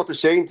 that's what they're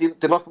saying.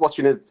 They're not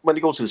watching it when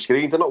you go to the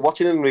screen. They're not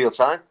watching it in real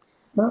time.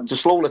 They're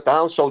slowing it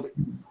down, so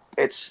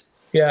it's.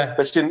 Yeah.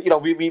 Listen,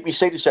 we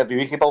say this every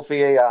week about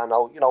VAR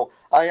now.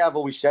 I have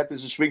always said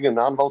there's a swing and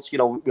roundabouts.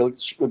 We'll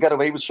get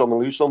away with some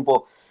and lose some,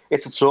 but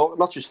it's a talk,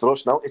 not just for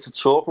us now. It's a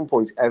talking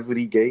point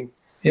every game.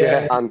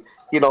 Yeah. And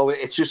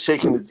it's just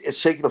taking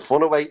the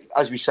fun away.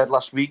 As we said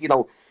last week,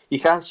 you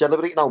can't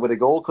celebrate now with a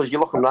goal because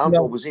you're looking around.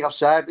 No. Was he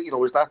offside?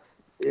 Is that?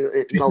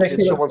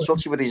 Did someone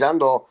touch you with his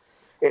hand? Or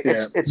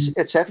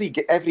it's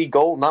every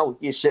goal now.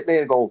 You're sitting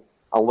there and go,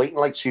 I'm waiting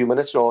like 2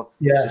 minutes or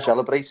to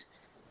celebrate.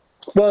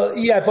 Well,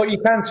 yeah, but you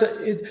can't.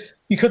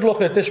 You could look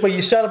at it this way: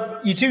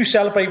 you do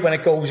celebrate when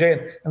it goes in,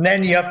 and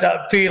then you have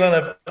that feeling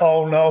of,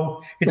 oh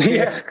no, it's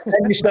here. And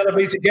then you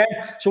celebrate again.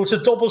 So it's a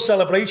double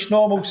celebration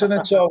almost,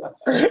 isn't it? So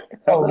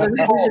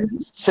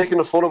it's taking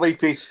the fun away,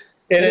 Pete.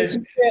 It is.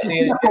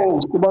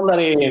 The one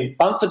that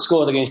Bamford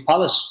scored against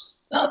Palace.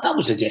 That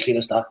was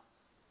ridiculous. That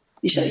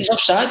he said he's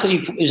offside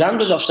because his hand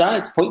was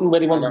offside, pointing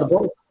where he wanted the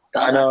ball.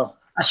 I know.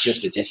 That's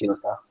just ridiculous.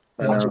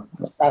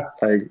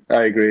 I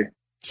agree.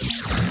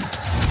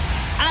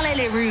 Allez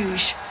les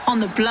Rouges on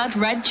the Blood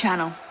Red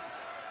Channel.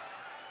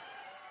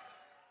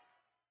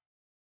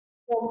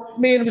 Well,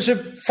 it was a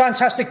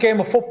fantastic game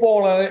of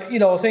football,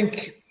 and I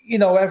think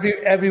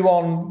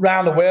everyone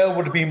around the world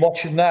would have been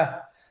watching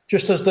that,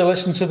 just as they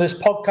listen to this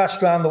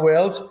podcast around the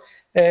world.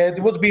 They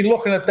would have been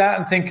looking at that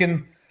and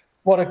thinking,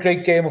 "What a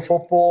great game of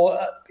football!"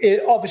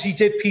 It obviously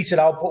did peter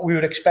out, but we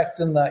were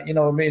expecting that.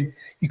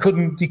 You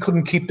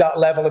couldn't keep that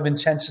level of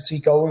intensity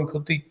going,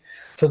 could they,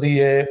 for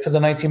the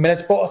 90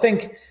 minutes? But I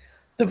think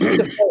the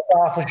first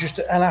half was just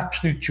an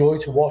absolute joy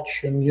to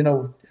watch, and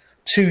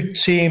two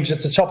teams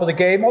at the top of the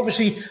game.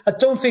 Obviously, I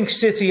don't think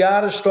City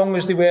are as strong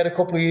as they were a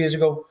couple of years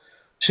ago,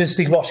 since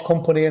they've lost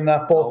company in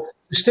that. But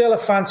they're still a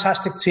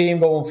fantastic team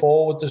going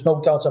forward. There's no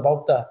doubt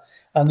about that,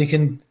 and they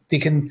can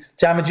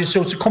damage it.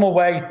 So to come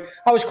away,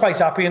 I was quite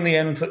happy in the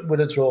end with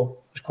a draw. I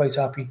was quite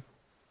happy.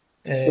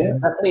 I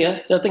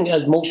think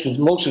most of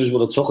us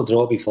would have took a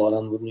draw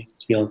beforehand, wouldn't we?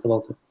 To be honest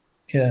about it.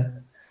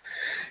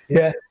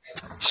 Yeah.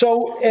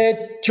 So,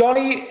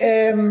 Johnny,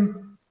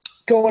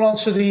 going on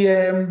to the,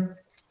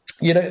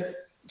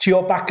 to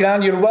your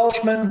background, you're a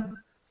Welshman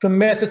from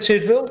Merthyr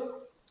Tydfil.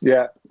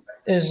 Yeah.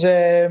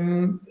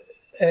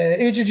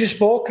 Who did you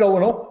support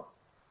growing up?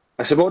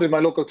 I supported my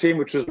local team,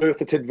 which was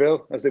Merthyr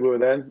Tydfil, as they were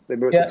then. They're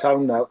Merthyr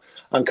Town now,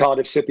 and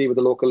Cardiff City were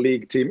the local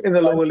league team in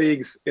the lower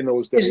leagues in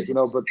those days.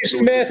 But is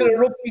Merthyr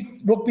a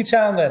rugby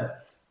town then?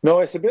 No,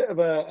 it's a bit of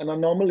an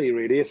anomaly,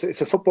 really.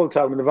 It's a football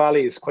town in the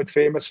Valley. It's quite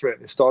famous for it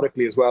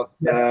historically as well.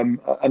 Yeah.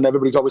 And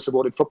everybody's always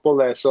supported football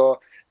there. So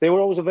they were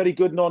always a very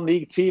good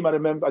non-league team. I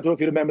don't know if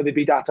you remember, they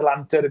beat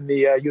Atalanta in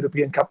the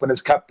European Cup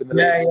Winners' Cup in the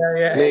late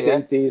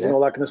 80s and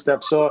all that kind of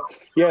stuff. So,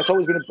 it's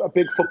always been a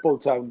big football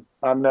town.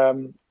 And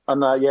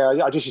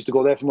I just used to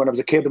go there from when I was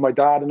a kid with my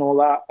dad and all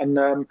that. And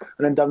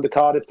then down to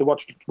Cardiff to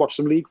watch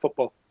some league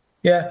football.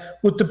 Yeah.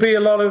 Would there be a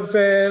lot of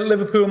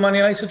Liverpool Man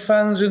United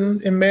fans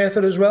in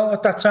Merthyr as well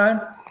at that time?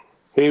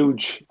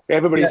 Huge.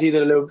 Everybody's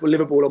either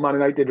Liverpool or Man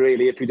United,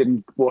 really, if you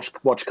didn't watch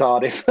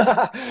Cardiff.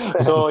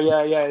 So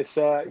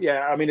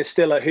it's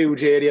still a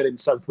huge area in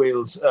South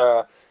Wales.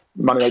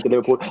 Man United,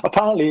 Liverpool.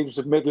 Apparently, just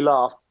to make you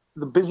laugh,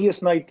 the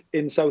busiest night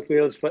in South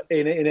Wales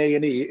in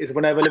A&E is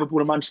whenever Liverpool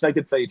and Manchester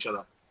United play each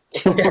other.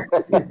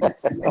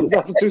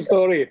 That's a true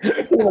story.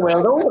 I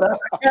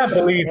can't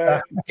believe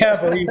that.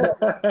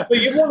 But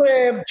you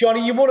won,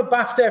 Johnny. You won a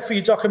BAFTA for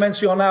your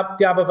documentary on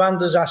the Aberfan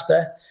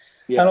disaster.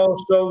 Yeah. And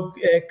also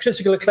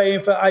critical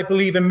acclaim for I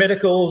Believe in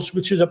Miracles,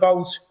 which is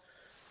about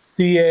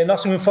the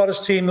Nottingham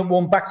Forest team that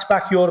won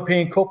back-to-back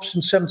European Cups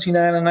in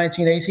 79 and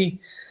 1980.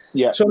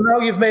 Yeah. So now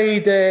you've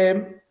made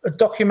a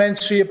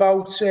documentary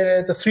about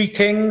the three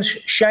kings,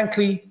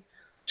 Shankly,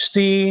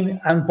 Stein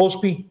and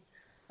Busby.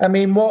 I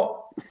mean,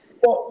 what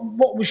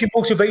was your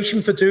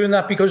motivation for doing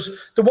that? Because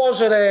there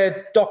was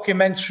a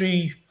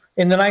documentary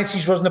in the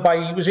 90s, wasn't it?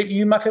 Was it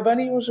Hugh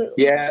McAvenny? Was it?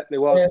 Yeah,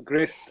 there was.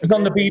 Great.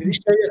 On the BBC,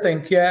 I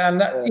think. Yeah,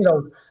 and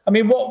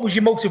what was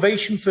your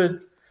motivation for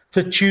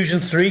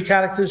choosing three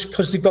characters?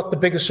 Because they've got the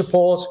biggest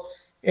support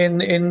in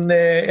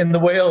the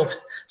world.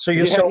 So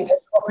you're sold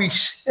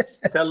copies.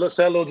 sell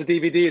loads of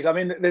DVDs. I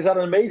mean, there's that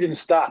amazing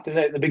stat,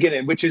 isn't it, at the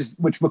beginning, which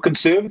were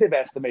conservative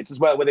estimates as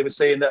well, where they were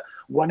saying that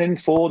 1 in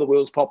 4 of the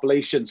world's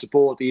population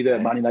support either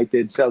Man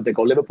United, Celtic,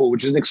 or Liverpool,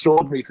 which is an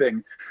extraordinary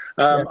thing.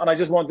 And I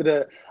just wanted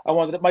to.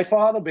 My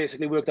father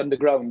basically worked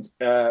underground,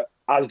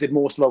 as did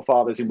most of our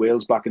fathers in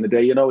Wales back in the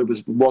day.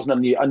 It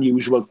wasn't an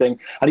unusual thing,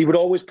 and he would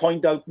always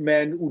point out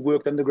men who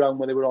worked underground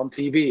when they were on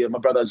TV. And my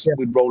brothers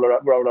would roll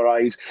our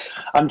eyes,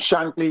 and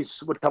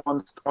Shankly would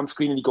come on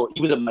screen and he'd go,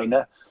 "He was a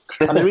miner,"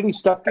 and it really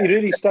stuck. He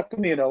really stuck to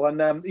me,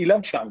 And he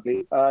loved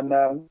Shankly,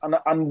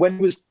 and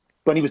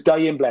when he was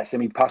dying, bless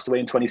him, he passed away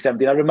in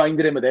 2017. I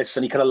reminded him of this,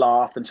 and he kind of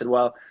laughed and said,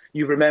 "Well,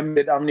 you remembered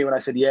it, haven't you?" And I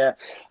said, "Yeah."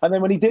 And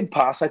then when he did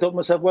pass, I thought to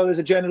myself, well, there's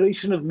a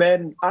generation of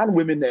men and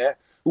women there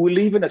who are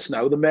leaving us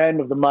now, the men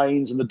of the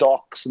mines and the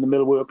docks and the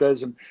mill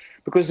workers. And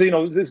because,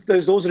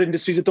 those are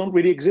industries that don't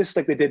really exist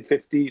like they did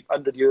 50,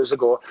 100 years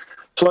ago.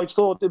 So I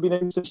thought it'd be an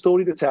interesting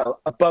story to tell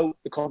about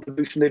the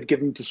contribution they've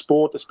given to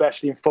sport,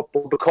 especially in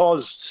football,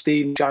 because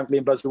Stein, Shankly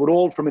and Busby were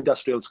all from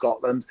industrial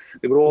Scotland.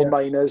 They were all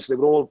miners. They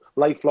were all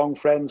lifelong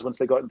friends once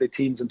they got into their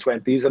teens and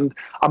 20s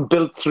and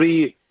built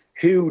 3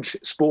 huge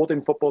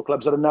sporting football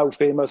clubs that are now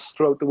famous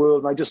throughout the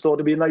world. And I just thought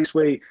it'd be a nice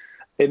way,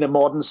 in a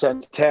modern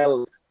sense, to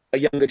tell a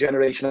younger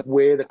generation of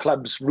where the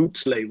club's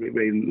roots lay,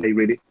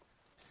 really.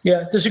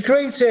 Yeah, there's a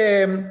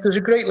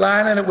great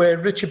line in it where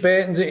Richard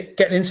Burton's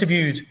getting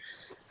interviewed,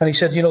 and he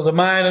said, the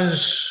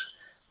miners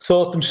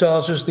thought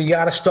themselves as the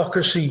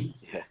aristocracy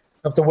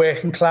of the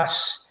working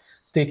class,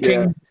 the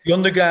king, the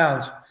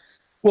underground.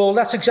 Well,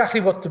 that's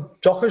exactly what the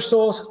Dockers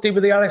thought. They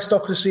were the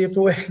aristocracy of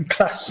the working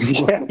class.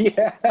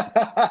 Yeah.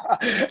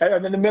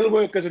 And then the mill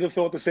workers would have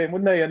thought the same,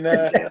 wouldn't they? And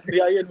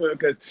the iron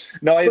workers.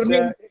 No,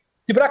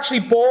 they were actually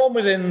born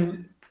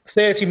within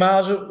 30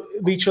 miles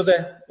of each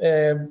other,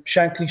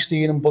 Shankly,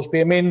 Stein and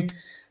Busby. I mean,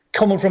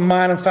 coming from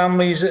mining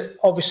families,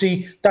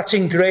 obviously that's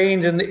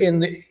ingrained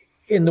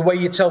in the way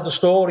you tell the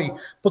story.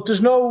 But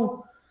there's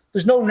no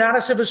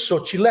narrative as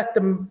such. You let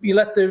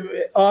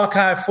the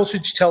archive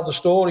footage tell the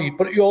story,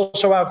 but you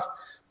also have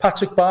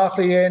Patrick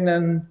Barclay in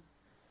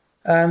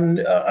and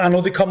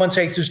other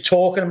commentators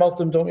talking about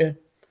them, don't you?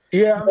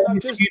 Yeah,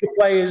 the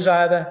players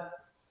either.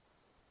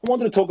 I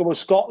wanted to talk about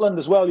Scotland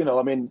as well.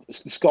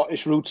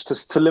 Scottish roots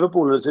to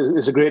Liverpool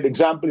is a great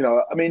example.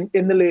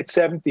 In the late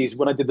 70s,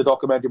 when I did the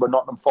documentary about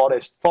Nottingham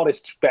Forest,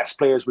 Forest's best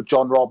players were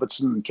John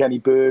Robertson and Kenny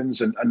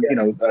Burns and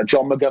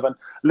John McGovern.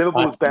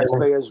 Liverpool's best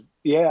players,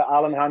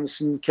 Alan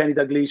Hansen, Kenny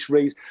Dalglish,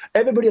 Rees.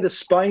 Everybody had a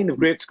spine of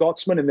great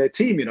Scotsmen in their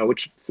team,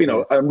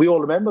 and we all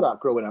remember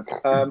that growing up.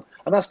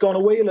 And that's gone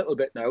away a little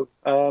bit now.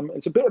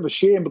 It's a bit of a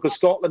shame because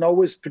Scotland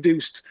always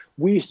produced,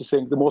 we used to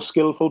think, the more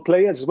skillful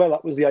players as well.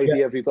 That was the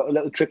idea. If you've got a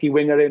little tricky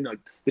winger in, like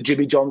the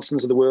Jimmy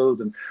Johnsons of the world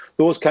and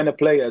those kind of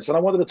players. And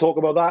I wanted to talk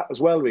about that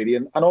as well, really.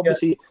 And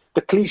obviously,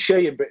 the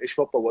cliche in British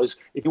football was,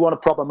 if you want a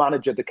proper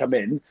manager to come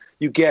in,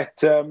 you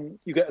get a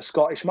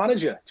Scottish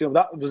manager.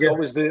 That was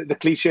always the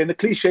cliche. And the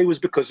cliche was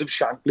because of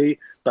Shankly,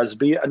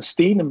 Busby and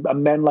Stein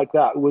and men like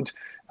that who would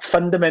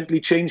fundamentally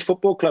change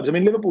football clubs. I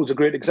mean, Liverpool's a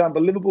great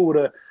example. Liverpool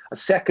were a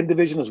second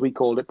division, as we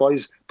called it,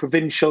 boys,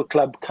 provincial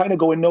club, kind of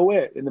going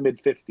nowhere in the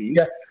mid-50s.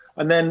 Yeah.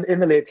 And then in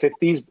the late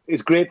 50s,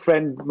 his great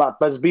friend Matt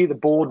Busby, the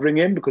board ring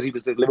him because he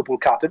was the Liverpool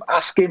captain,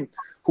 ask him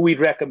who he'd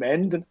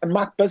recommend. And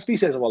Matt Busby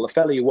says, well, the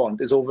fella you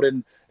want is over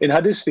in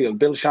Huddersfield,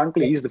 Bill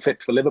Shankly. He's the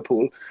fit for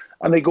Liverpool.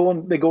 And they go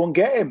and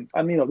get him.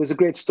 And, there's a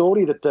great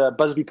story that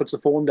Busby puts the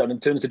phone down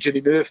and turns to Jimmy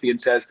Murphy and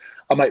says,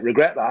 I might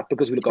regret that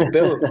because we've got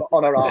Bill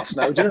on our arse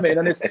now. Do you know what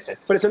I mean?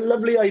 But it's a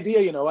lovely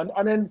idea,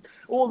 And then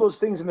all those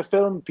things in the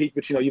film, Pete,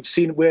 which, you've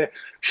seen where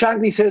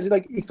Shankly says,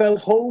 he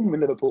felt home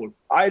in Liverpool.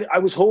 I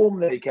was home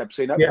there, he kept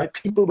saying. My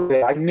people were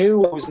there. I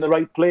knew I was in the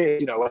right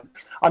place,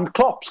 And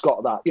Klopp's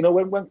got that.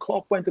 When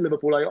Klopp went to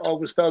Liverpool, I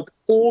always felt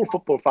all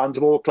football fans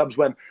of all clubs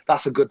went,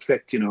 that's a good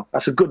fit,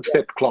 That's a good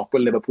fit, Klopp,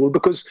 with Liverpool,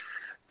 because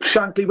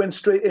Shankly went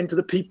straight into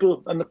the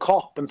people and the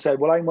cop and said,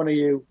 well, I'm one of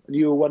you and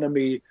you're one of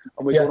me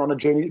and we're going on a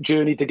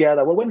journey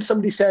together. Well, when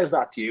somebody says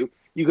that to you,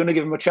 you're going to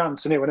give him a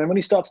chance. And then when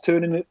he starts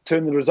turning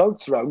the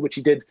results around, which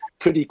he did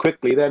pretty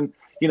quickly, then,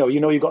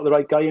 you've got the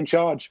right guy in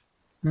charge.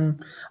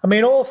 I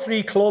mean, all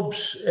 3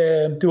 clubs,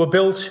 they were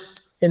built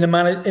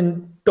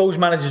in those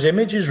managers'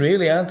 images,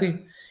 really, aren't they?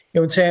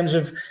 In terms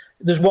of,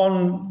 there's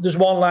one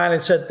line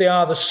that said they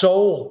are the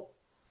soul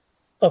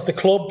of the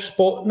clubs.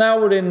 But now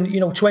we're in,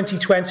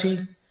 2020.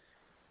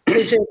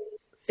 Is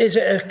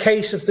it a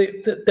case of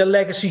the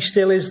legacy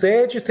still is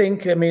there? Do you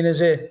think? I mean,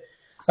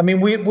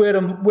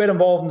 we're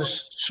involved in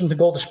something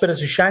called the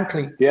Spirit of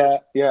Shankly. Yeah.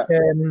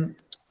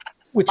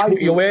 Which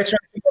we're trying to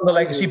keep on the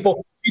legacy. But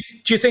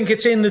do you think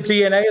it's in the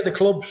DNA of the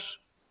clubs?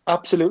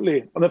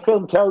 Absolutely, and the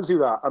film tells you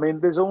that. I mean,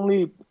 there's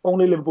only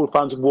Liverpool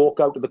fans who walk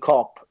out to the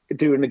cop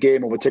during the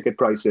game over ticket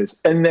prices,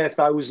 and they're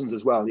thousands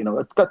as well.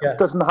 That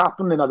doesn't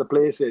happen in other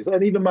places.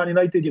 And even Man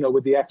United,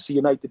 with the FC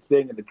United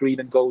thing and the green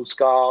and gold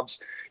scarves,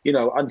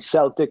 and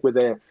Celtic with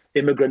their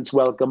immigrants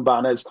welcome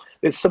banners.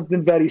 There's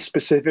something very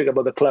specific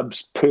about the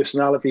club's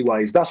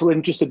personality-wise. That's what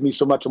interested me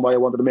so much and why I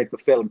wanted to make the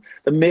film.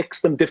 That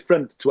makes them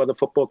different to other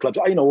football clubs.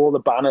 I know all the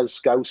banners,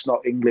 Scouse,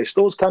 not English,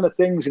 those kind of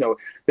things,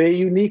 they're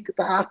unique.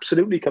 That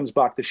absolutely comes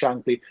back to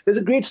Shankly. There's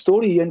a great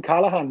story Ian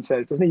Callaghan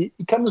says, doesn't he?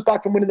 He comes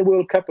back from winning the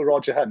World Cup with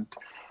Roger Hunt,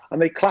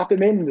 and they clap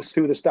him in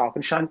through the staff,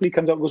 and Shankly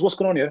comes out and goes, what's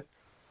going on here?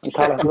 And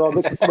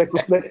Callaghan said,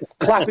 we're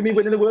clapping me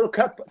winning the World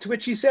Cup, to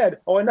which he said,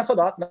 enough of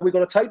that, now we've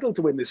got a title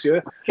to win this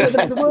year.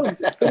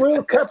 The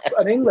World Cup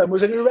and England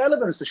was an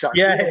irrelevance to Shankly.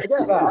 Yeah.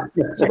 Forget that.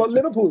 It's about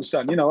Liverpool,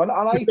 son, and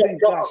I think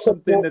that's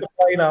something that...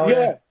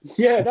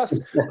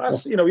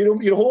 that's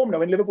you're home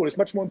now in Liverpool. It's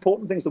much more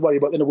important things to worry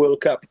about than the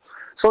World Cup.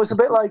 So it's a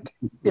bit like,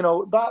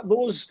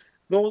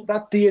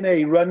 that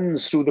DNA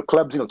runs through the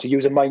clubs, to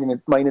use a mining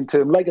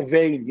term, like a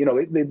vein.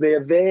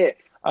 They're there.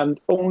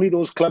 And only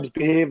those clubs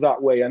behave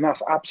that way, and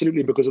that's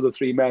absolutely because of the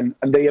 3 men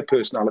and their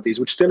personalities,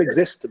 which still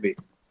exist to me.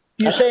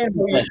 You're saying...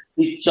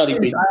 Sorry,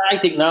 Pete. I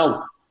think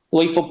now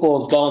way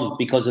football's gone,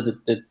 because of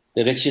the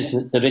riches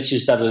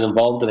that are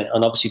involved in it,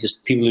 and obviously there's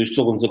people who are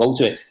struggling to go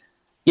to it.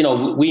 You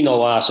know, we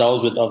know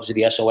ourselves with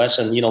obviously the SOS,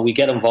 and you know, we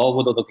get involved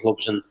with other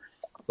clubs and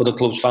other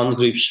clubs' fan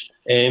groups.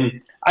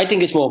 I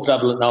think it's more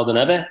prevalent now than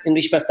ever, in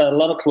respect that a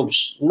lot of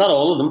clubs, not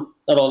all of them,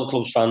 not all the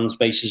clubs' fans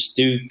bases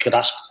do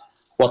grasp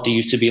what they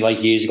used to be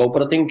like years ago,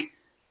 but I think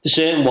the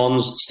certain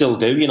ones still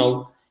do. You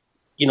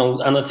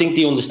know, and I think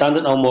they understand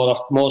it now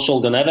more so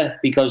than ever,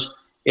 because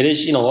it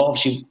is, you know,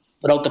 obviously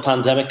without the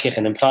pandemic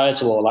kicking in prior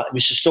to all that, it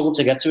was a struggle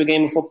to get to a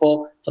game of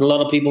football for a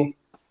lot of people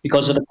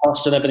because of the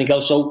costs and everything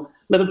else. So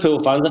Liverpool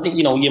fans, I think,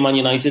 you know, your Man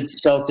United,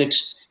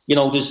 Celtics, you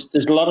know, there's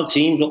a lot of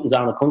teams up and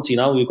down the country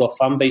now who've got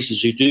fan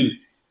bases who do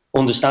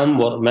understand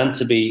what it meant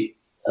to be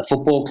a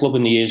football club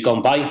in the years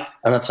gone by,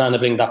 and are trying to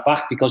bring that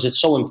back because it's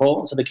so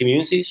important to the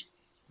communities.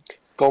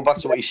 Going back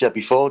to what you said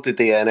before, the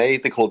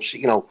DNA, the clubs,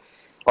 you know,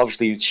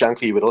 obviously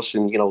Shankly with us,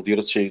 and you know the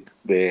other two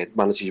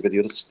managers with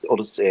the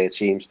other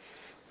teams,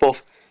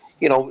 but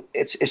you know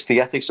it's the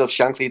ethics of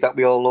Shankly that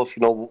we all love.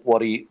 You know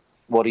what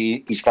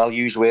his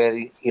values were,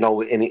 you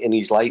know, in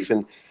his life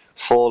and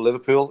for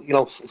Liverpool, you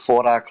know,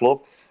 for our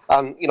club,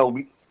 and you know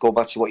we go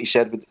back to what you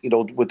said with, you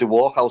know, with the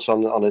walkouts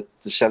on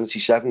the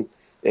 77,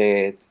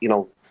 you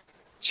know,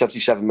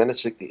 77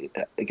 minutes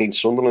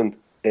against Sunderland.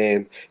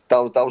 That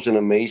was an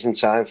amazing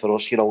time for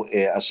us, you know,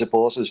 as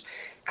supporters,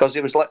 because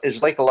it was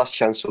like the last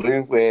chance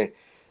saloon where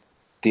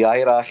the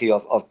hierarchy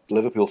of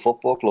Liverpool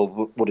Football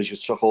Club would have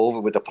just took over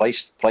with the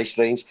price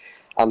range,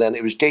 and then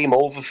it was game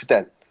over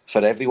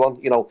for everyone,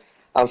 you know.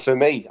 And for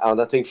me,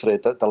 and I think for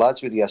the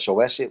lads with the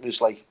SOS, it was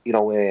like, you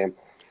know, and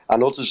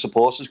other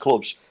supporters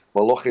clubs,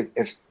 well, look,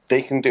 if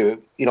they can do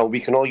it, you know,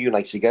 we can all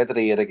unite together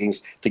here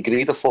against the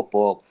greed of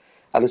football.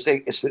 And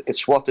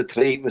it's what the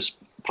trade was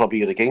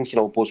probably against, you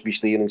know, Busby,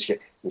 Steele and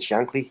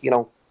Shankly, you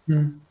know.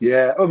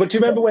 Yeah, but do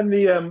you remember when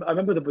I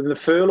remember when the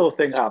furlough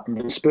thing happened,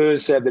 and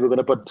Spurs said they were going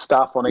to put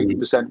staff on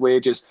 80%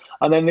 wages,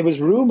 and then there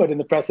was rumoured in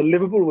the press that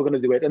Liverpool were going to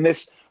do it, and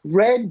this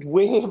red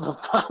wave of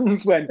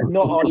fans went,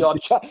 not on your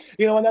chat,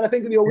 you know, and then I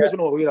think the owners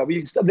went, oh, you know,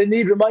 they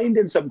need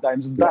reminding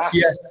sometimes, and that's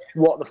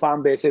what the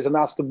fan base is, and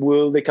that's the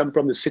world they come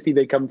from, the city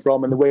they come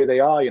from, and the way they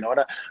are, you know,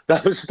 and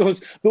that was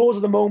those are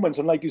the moments,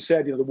 and like you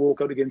said, you know, the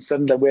walkout against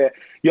Sunderland, where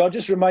you're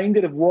just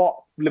reminded of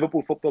what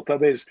Liverpool Football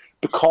Club is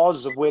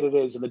because of where it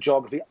is and the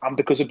geography, and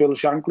because of Bill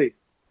Shankly.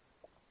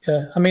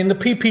 Yeah, I mean the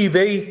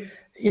PPV,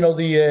 you know,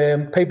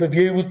 the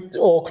pay-per-view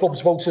all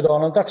clubs voted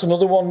on, and that's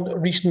another one, a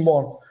recent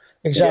one,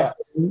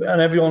 exactly. Yeah.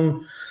 And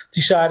everyone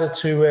decided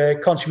to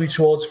contribute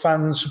towards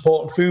fan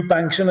support and food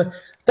banks, and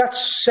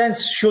that's sent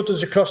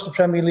shudders across the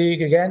Premier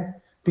League again,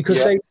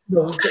 because they, you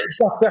know, it's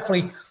not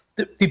definitely,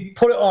 they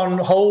put it on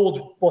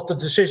hold what the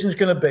decision's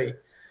going to be.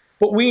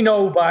 But we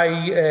know by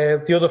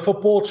the other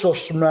football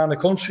trusts from around the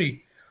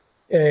country,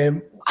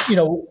 you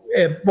know,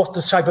 what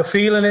the type of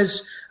feeling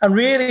is, and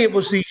really it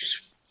was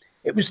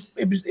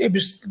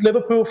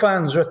Liverpool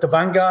fans were at the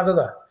vanguard of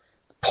that,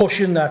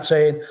 pushing that,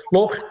 saying,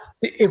 look,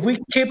 if we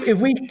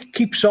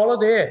keep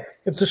solid here,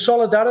 if the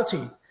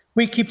solidarity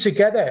we keep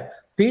together,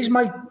 these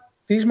might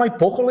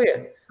buckle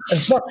here. And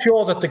it's not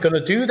sure that they're going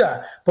to do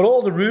that, but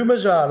all the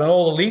rumours are, and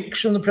all the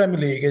leaks from the Premier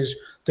League is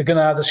they're going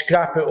to either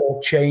scrap it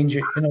or change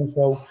it, you know.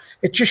 So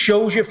it just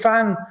shows you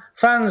fans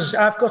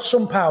have got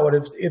some power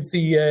if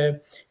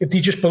they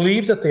just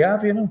believe that they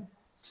have, you know.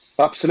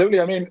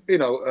 Absolutely. I mean, you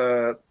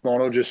know,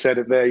 Mono just said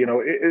it there. You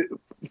know,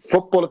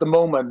 football at the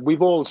moment,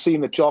 we've all seen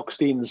the Jock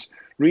Stein's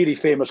really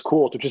famous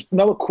quote, which is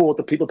now a quote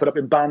that people put up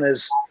in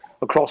banners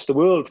across the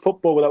world.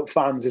 Football without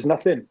fans is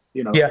nothing,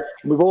 you know. Yeah.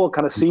 We've all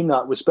kind of seen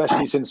that,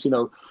 especially since, you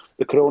know,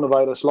 the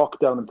coronavirus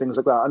lockdown and things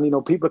like that. And, you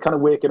know, people are kind of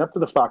waking up to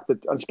the fact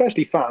that, and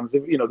especially fans,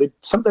 you know, they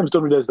sometimes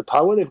don't realise the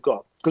power they've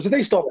got. Because if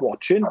they stop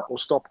watching or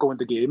stop going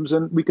to games,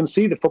 and we can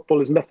see that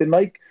football is nothing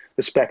like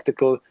the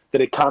spectacle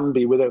that it can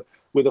be with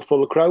a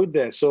full crowd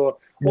there. So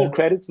all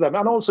credit to them.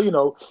 And also, you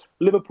know,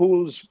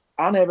 Liverpool's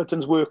and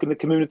Everton's work in the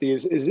community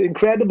is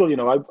incredible. You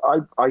know,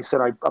 I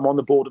said I'm on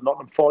the board at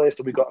Nottingham Forest,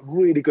 and we've got a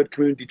really good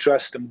community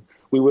trust, and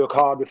we work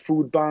hard with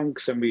food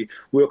banks, and we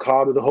work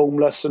hard with the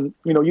homeless. And,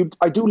 you know,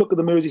 I do look at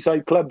the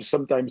Merseyside clubs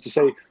sometimes to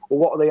say, well,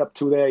 what are they up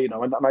to there? You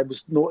know, and I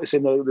was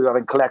noticing they're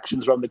having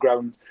collections around the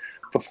ground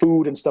for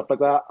food and stuff like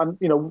that. And,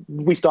 you know,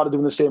 we started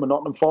doing the same at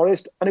Nottingham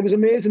Forest, and it was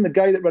amazing. The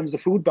guy that runs the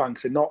food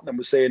banks in Nottingham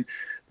was saying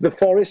the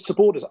Forest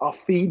supporters are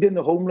feeding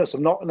the homeless of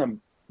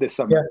Nottingham this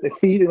summer. Yeah. They're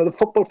feeding, you know, the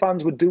football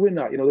fans were doing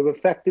that. You know, they were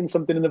affecting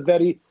something in a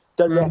very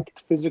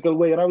direct, physical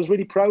way, and I was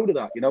really proud of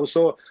that. You know,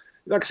 so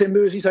like I say,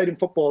 Merseyside in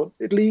football,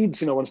 it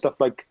leads, you know, on stuff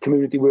like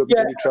community work,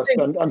 community trust,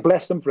 and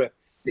bless them for it.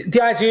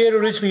 The idea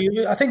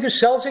originally, I think it was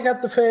Celtic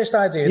had the first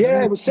idea.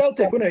 Yeah, it was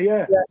Celtic, wasn't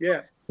it?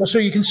 Yeah. So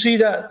you can see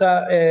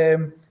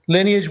that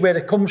lineage where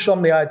it comes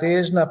from, the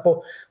ideas and that. But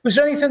was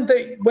there anything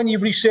that, when you're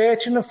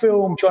researching the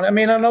film, John, I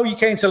mean, I know you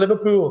came to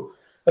Liverpool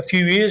a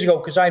few years ago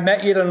because I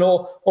met you and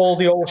all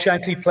the old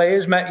Shankly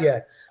players met you.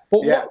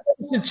 But what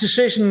was the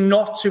decision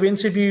not to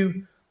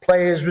interview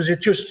players? Was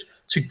it just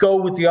to go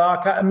with the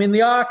archive? I mean,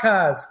 the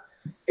archive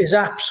is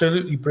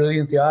absolutely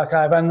brilliant, the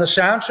archive, and the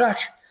soundtrack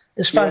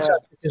is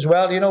fantastic as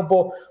well, you know.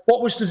 But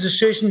what was the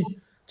decision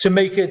to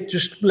make it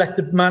just let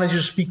the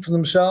managers speak for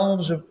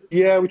themselves?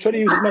 Yeah, we try to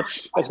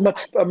use as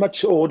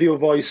much audio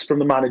voice from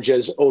the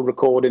managers, old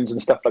recordings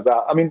and stuff like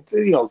that. I mean,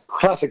 you know,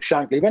 classic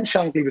Shankly. When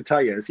Shankly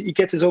retires, he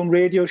gets his own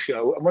radio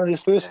show, and one of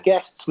his first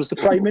guests was the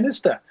Prime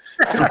Minister.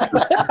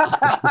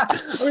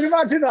 I mean,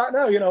 imagine that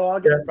now, you know, I'll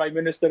get the Prime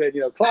Minister in,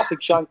 you know, classic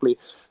Shankly.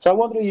 So I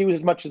wanted to use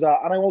as much of that,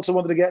 and I also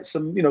wanted to get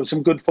some, you know,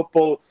 some good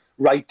football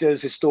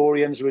writers,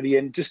 historians really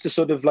in, just to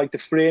sort of like to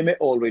frame it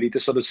all really, to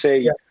sort of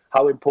say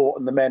how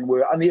important the men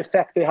were and the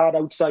effect they had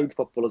outside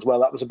football as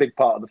well. That was a big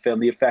part of the film,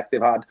 the effect they've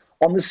had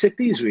on the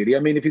cities really. I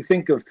mean, if you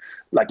think of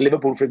like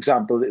Liverpool, for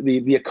example,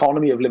 the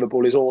economy of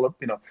Liverpool is all,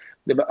 you know,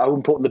 how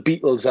important the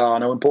Beatles are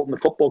and how important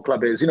the football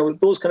club is. You know,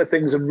 those kind of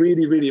things are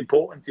really, really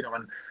important, you know,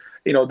 and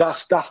you know,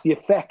 that's the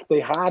effect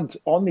they had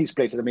on these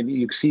places. I mean,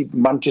 you see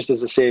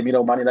Manchester's the same, you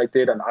know, Man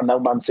United and now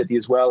Man City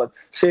as well. And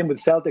same with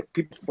Celtic.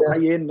 People fly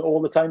in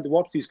all the time to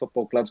watch these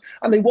football clubs.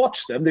 And they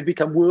watch them. They've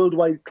become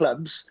worldwide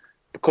clubs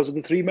because of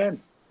the three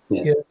men.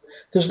 Yeah.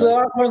 There's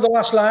one of the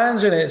last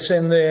lines in it. It's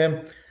in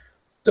the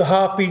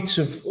heartbeats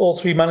of all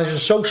three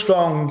managers so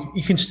strong,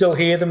 you can still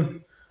hear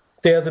them.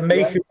 They're the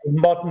maker of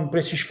modern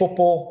British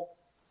football.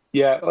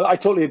 Yeah, I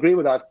totally agree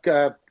with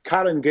that.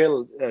 Karen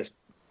Gill,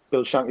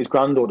 Bill Shankly's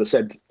granddaughter,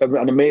 said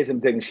an amazing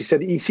thing. She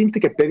said he seemed to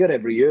get bigger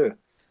every year.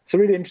 It's a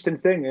really interesting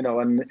thing, you know.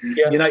 And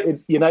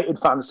United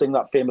fans sing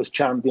that famous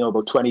chant, you know,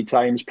 about 20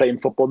 times playing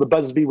football, the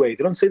Busby way.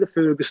 They don't say the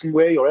Ferguson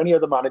way or any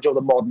other manager or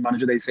the modern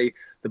manager. They say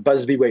the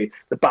Busby way.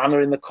 The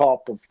banner in the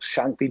Kop of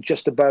Shankly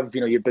just above,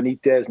 you know, your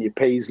Benitez and your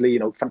Paisley, you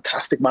know,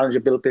 fantastic manager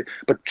Bill Paisley.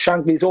 But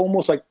Shankly is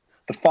almost like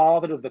the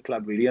father of the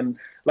club, really. And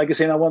like I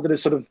say, I wanted to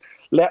sort of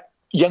let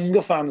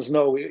younger fans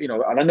know, you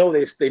know, and I know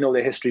they know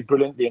their history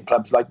brilliantly in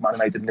clubs like Man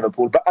United and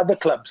Liverpool, but other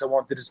clubs, I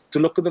wanted to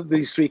look at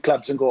these three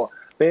clubs and go,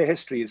 their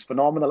history is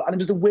phenomenal. And it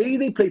was the way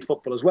they played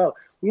football as well.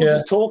 We were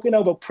just talking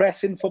now about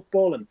pressing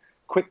football and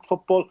quick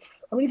football.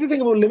 I mean, if you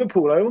think about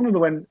Liverpool, I remember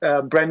when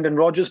Brendan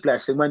Rodgers,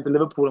 bless him, went to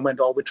Liverpool and went,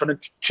 we're trying to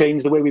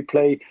change the way we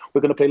play.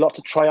 We're going to play lots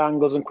of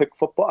triangles and quick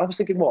football. I was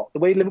thinking, what? The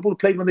way Liverpool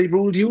played when they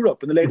ruled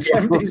Europe in the late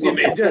 70s, you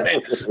mean? Do you know what I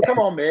mean? Come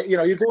on, mate. You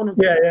know, you're going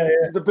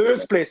to the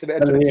birthplace of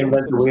it.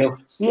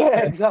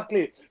 Yeah,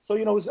 exactly. So,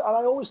 you know, and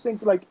I always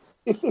think, like,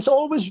 if it's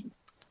always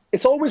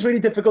really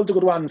difficult to go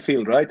to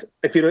Anfield, right?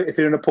 If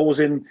you're an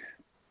opposing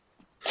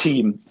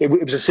team. It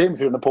was the same if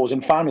you're an opposing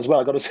fan as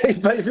well, I got to say.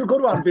 But if you go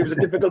to Anfield, it was a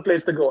difficult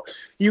place to go.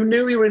 You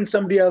knew you were in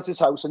somebody else's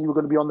house and you were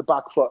going to be on the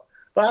back foot.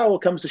 That all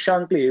comes to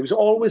Shankly. It was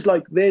always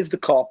like, there's the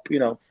Kop, you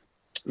know.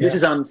 This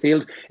is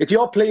Anfield. If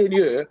you're playing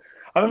here,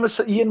 I remember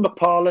Ian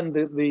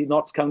McParland, the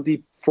Notts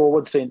County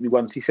forward, saying to me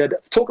once, he said,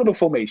 talking about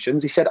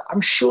formations, he said, I'm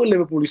sure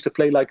Liverpool used to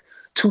play like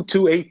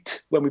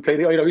 2-2-8 when we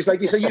played. You know, he said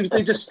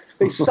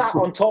they sat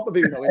on top of it.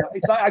 You know,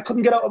 it's like I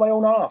couldn't get out of my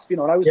own half. You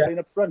know, and I was playing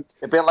up front.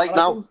 A bit like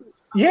now.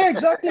 Yeah,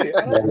 exactly.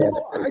 And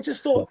I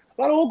just thought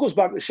that all goes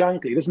back to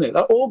Shankly, doesn't it?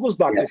 That all goes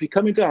back to, if you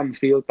come into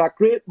Anfield, that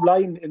great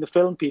line in the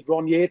film, Pete,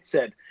 Ron Yates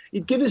said,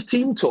 he'd give his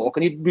team talk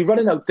and he'd be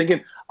running out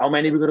thinking, how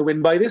many are we going to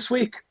win by this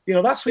week? You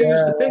know, that's what he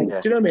used to think.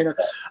 Do you know what I mean?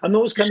 And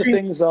those kind of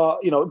things are,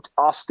 you know,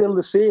 are still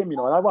the same, you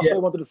know. And that's why I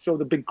wanted to show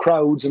the big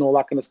crowds and all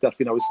that kind of stuff.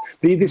 You know,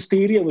 the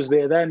hysteria was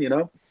there then, you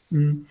know.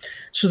 Mm.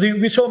 So we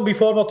were talking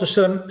before about the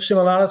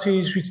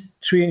similarities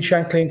between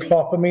Shankly and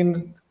Klopp. I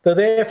mean, they're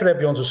there for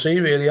everyone to see,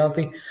 really, aren't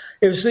they?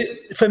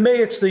 For me,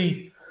 it's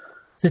the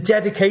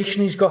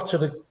dedication he's got to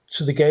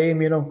the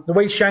game. You know, the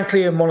way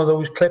Shankly in one of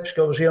those clips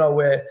goes, you know,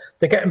 where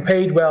they're getting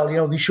paid well. You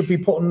know, they should be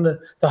putting the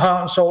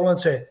heart and soul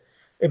into it.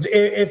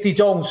 If they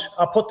don't,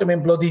 I'll put them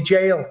in bloody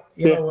jail.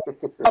 You know,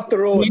 up the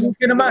road. You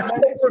can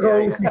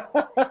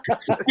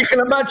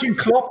imagine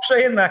Klopp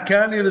saying that,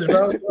 can't you, as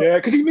well? Yeah,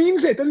 because he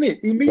means it, doesn't he?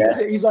 He means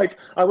it. He's like,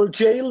 I'd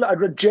jail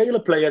a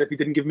player if he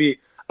didn't give me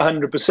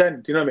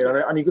 100%, you know what I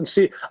mean? And you can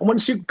see, and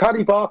once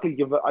Paddy Barclay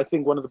gave, I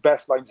think, one of the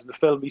best lines in the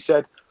film, he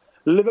said,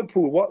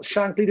 Liverpool, what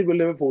Shankly did with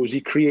Liverpool is he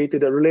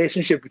created a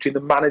relationship between the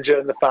manager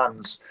and the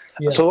fans.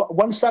 Yeah. So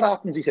once that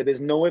happens, he said, there's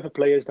nowhere for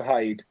players to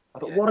hide. I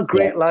thought, what a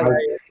great line.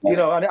 You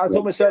know, and I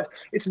thought myself,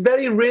 it's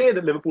very rare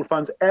that Liverpool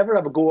fans ever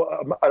have a go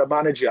at a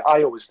manager,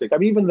 I always think. I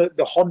mean, even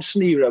the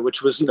Hodgson era,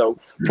 which was, you know,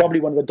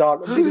 probably one of the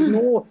dark...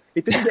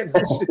 It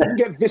didn't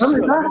get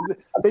visceral.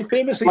 They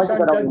famously sang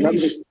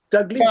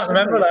Douglas. I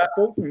remember that.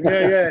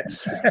 Yeah.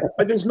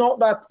 But there's not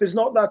that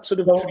sort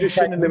of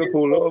tradition in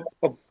Liverpool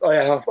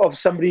of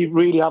somebody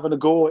really having a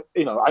go.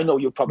 You know, I know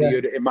you've probably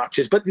heard it in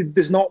matches, but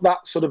there's not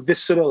that sort of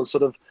visceral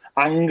sort of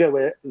anger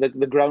where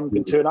the ground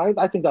can turn.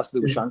 I think that's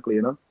the Shankly,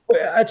 you know.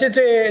 I did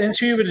an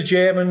interview with a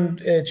German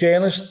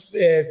journalist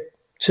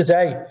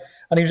today,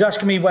 and he was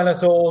asking me when I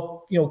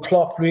thought, you know,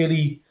 Klopp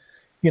really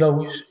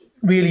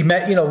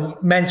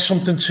meant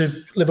something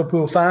to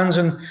Liverpool fans,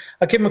 and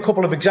I give him a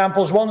couple of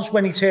examples. One's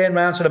when he turned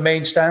around to the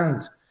main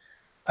stand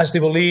as they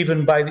were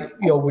leaving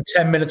with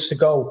 10 minutes to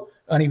go,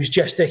 and he was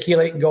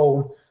gesticulating,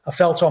 going, "I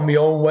felt on my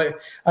own way,"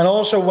 and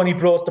also when he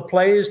brought the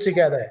players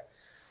together.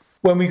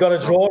 when we got a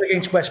draw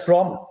against West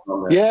Brom.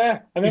 Yeah,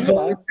 I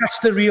remember that. That's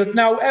the real...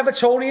 Now,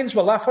 Evertonians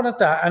were laughing at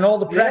that, and all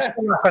the press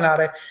were laughing at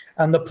it,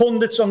 and the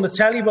pundits on the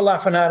telly were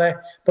laughing at it,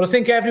 but I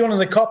think everyone in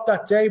the Kop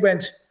that day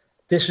went,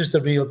 this is the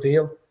real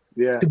deal.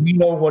 Yeah. We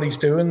know what he's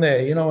doing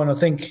there, you know, and I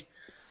think,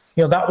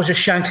 you know, that was a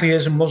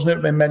Shanklyism, wasn't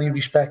it, in many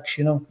respects,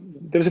 you know.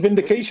 There was a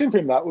vindication for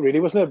him, that really,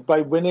 wasn't it?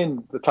 By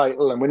winning the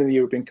title and winning the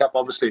European Cup,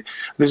 obviously.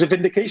 There's a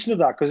vindication of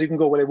that, because you can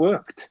go, well, it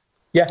worked.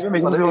 Yeah.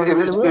 Well,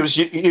 it was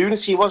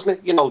unity, wasn't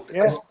it? You know,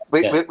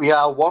 we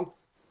are one.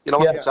 You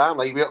know, at the time,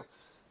 like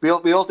we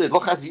all did.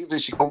 Look,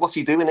 what's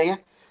he doing here?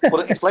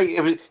 But it's like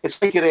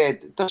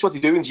that's what they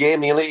do in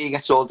Germany. You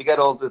get all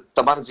the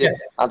manager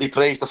and they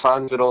praise the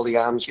fans with all the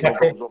arms, you know,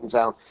 goes up and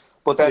down.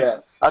 But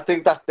then I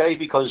think that day,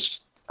 because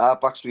our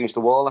backs were against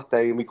the wall that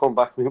day, and we come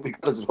back, we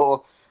got a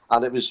draw,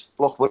 and it was,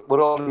 look,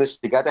 we're all in this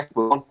together.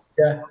 We won,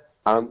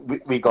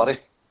 and we got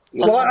it.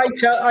 Well,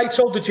 I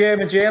told the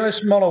German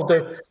journalist, Mono,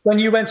 that when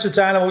you went to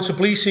Dynamo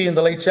Tbilisi in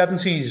the late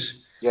 70s,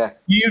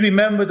 you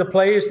remember the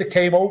players that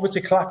came over to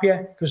clap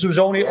you? Because there was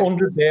only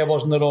 100 there,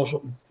 wasn't there, or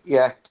something?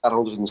 Yeah, at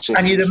 160.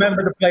 And you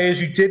remember the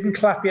players who didn't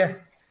clap you?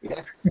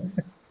 Yeah.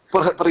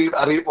 But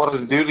what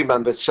I do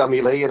remember,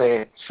 Sammy Lee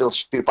and Phil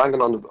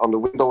banging on the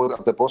window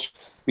of the bus.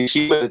 We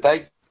see him in the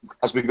day,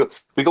 as we go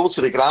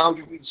to the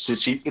ground to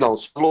see, you know,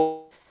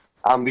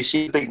 and we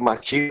see a big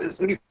match. It's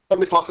only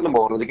 7 o'clock in the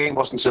morning. The game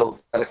wasn't until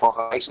 10 o'clock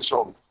at night or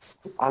something.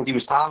 And there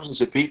was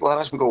thousands of people. And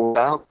as we go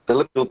down, the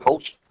Liverpool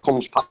coach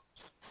comes past.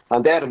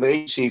 And they're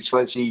amazed. See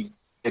 20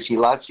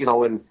 lads, you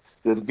know, and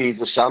there'll be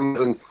the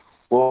summer and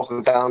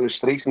walking down the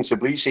street in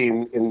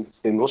Tbilisi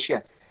in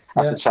Russia.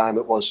 At the time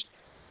it was.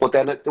 But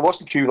then there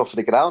wasn't queuing up for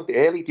the ground.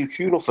 Early, they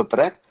queuing up for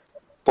bread.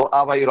 But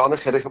how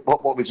ironic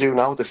what we do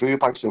now, the food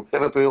banks in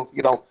Liverpool,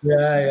 you know.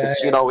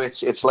 You know,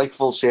 it's like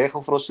full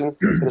circle for us, you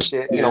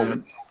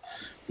know.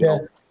 Yeah.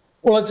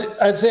 Well,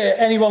 I'd say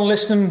anyone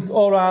listening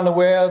all around the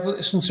world,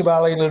 listen to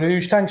Allez Les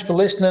Rouges, thanks for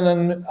listening,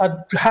 and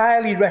I'd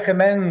highly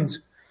recommend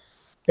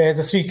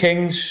The Three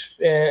Kings.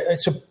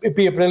 It'd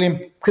be a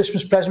brilliant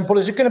Christmas present, but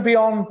is it going to be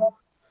on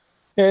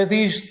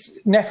these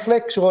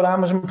Netflix or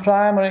Amazon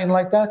Prime or anything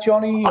like that,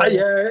 Johnny?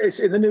 It's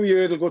in the new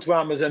year. It'll go to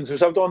Amazon. So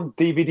it's out on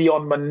DVD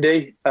on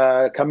Monday.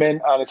 Come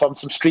in, and it's on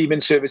some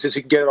streaming services.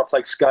 You can get it off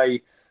like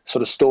Sky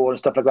sort of store and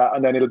stuff like that,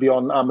 and then it'll be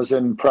on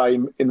Amazon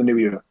Prime in the new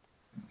year.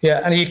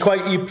 Yeah, and you're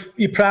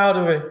proud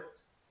of it?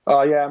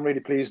 Oh yeah, I'm really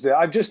pleased. It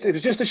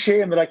was just a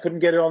shame that I couldn't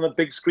get it on the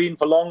big screen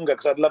for longer,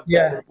 because I'd love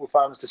Liverpool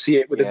fans to see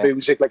it with the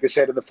music, like I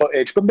said, and the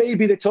footage. But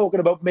maybe they're talking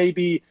about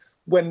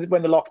when the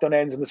lockdown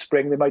ends in the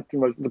spring, they might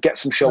get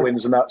some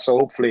showings and that. So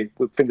hopefully,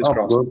 fingers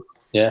crossed. Good.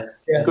 Yeah.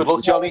 Good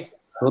luck, Johnny.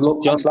 Good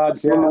luck, John. Thanks,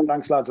 lads. Yeah,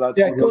 thanks, lads.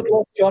 Yeah, good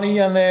luck, Johnny.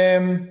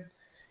 And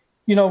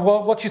you know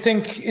what do you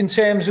think in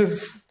terms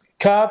of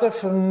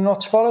Cardiff and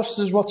Notts Forest?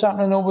 Is what's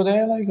happening over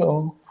there, like?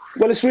 Or?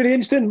 Well, it's really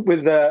interesting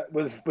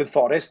with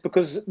Forest,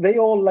 because they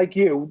all, like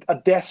you,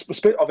 are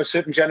desperate of a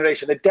certain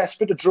generation. They're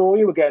desperate to draw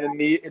you again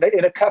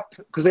in a cup,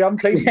 because they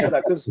haven't played each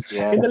other. Because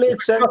in the late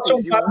 70s,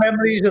 some bad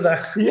memories of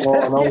that.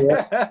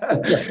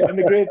 And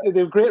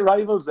they're great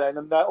rivals then.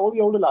 And all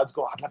the older lads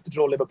go, I'd love to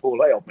draw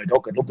Liverpool. I hope I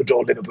don't. I'd love to draw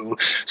Liverpool.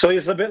 So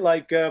it's a bit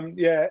like,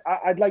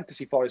 I'd like to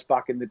see Forest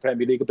back in the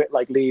Premier League, a bit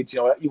like Leeds.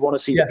 You know, you want to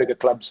see the bigger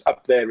clubs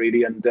up there,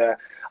 really. And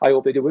I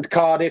hope they do. With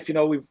Cardiff, you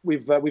know,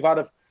 we've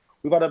had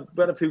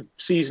a few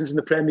seasons in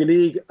the Premier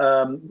League.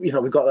 You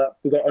know, we've got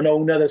an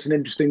owner that's an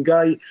interesting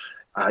guy.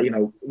 You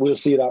know, we'll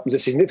see what happens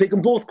this season. If they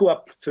can both go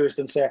up first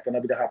and second,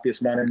 I'll be the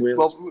happiest man in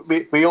Wales. Well,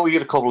 we owe you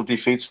a couple of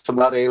defeats from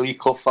that League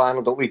Cup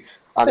final, don't we?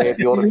 And the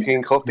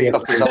European Cup that you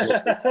knocked us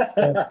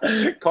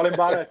out. Colin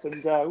Barrett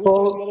and Gary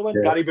Birtles.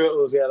 Gary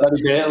Birtles, yeah.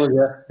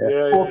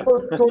 Well,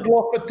 good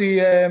luck with the...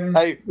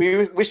 Hey,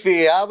 we wish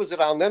VAR was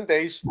around them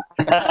days.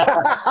 With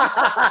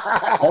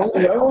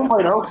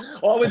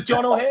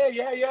John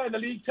O'Hare, in the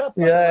League Cup.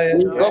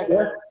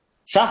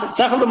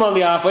 Tackled him on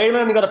the halfway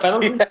line, he got a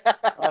penalty.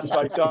 That's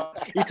right.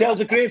 He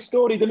tells a great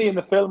story, doesn't he, in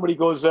the film, where he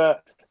goes,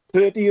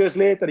 30 years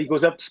later, he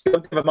goes up to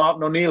speak to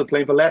Martin O'Neill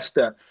playing for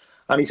Leicester.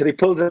 And he said he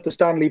pulls up to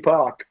Stanley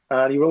Park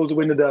and he rolls the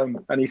window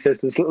down and he says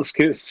to this little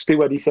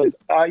steward, he says,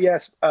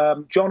 yes,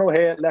 John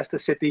O'Hare, Leicester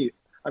City.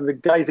 And the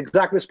guy's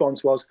exact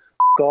response was,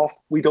 F*** off,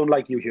 we don't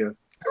like you here.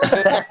 I'm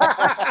going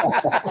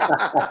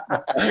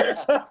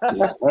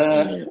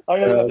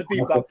to have to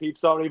beat that, Pete,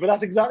 sorry. But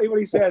that's exactly what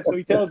he says. So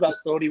he tells that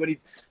story when he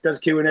does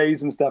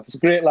Q&As and stuff. It's a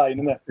great line,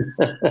 isn't it?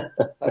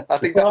 I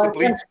think that's a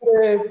bleep.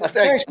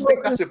 Thanks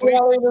for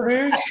Allez Les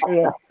Rouges.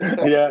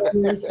 Yeah.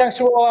 Thanks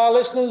to all our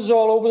listeners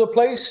all over the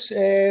place.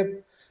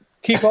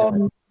 Keep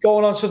on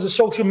going onto the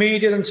social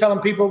media and telling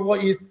people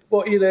what you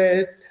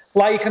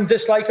like and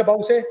dislike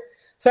about it.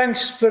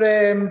 Thanks for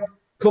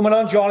coming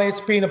on, Johnny.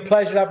 It's been a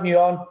pleasure having you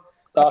on.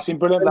 That's been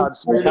brilliant,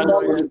 lads. Really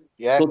enjoyed it.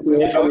 Yeah.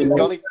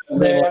 Johnny.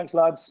 Thanks,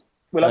 lads.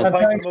 We'll have a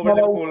pint over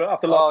Liverpool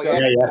after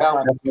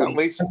lockdown. Can't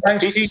wait.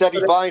 Peace said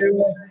he's fine.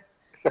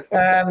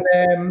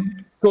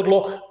 And good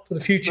luck for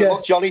the future. Good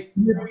luck, Johnny.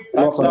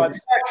 Thanks,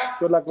 lads.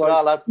 Good luck,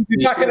 boys. Lad. We'll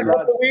be back in a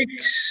couple of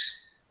weeks.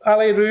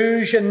 Allez Les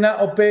Rouges, and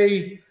that'll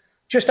be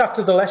just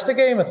after the Leicester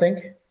game, I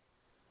think.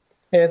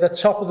 the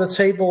top of the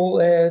table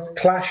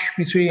clash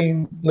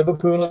between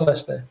Liverpool and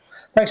Leicester.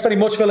 Thanks very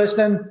much for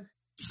listening.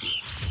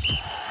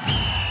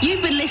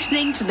 You've been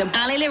listening to the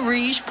Allez Les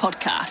Rouges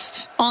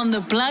podcast on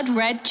the Blood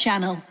Red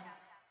channel.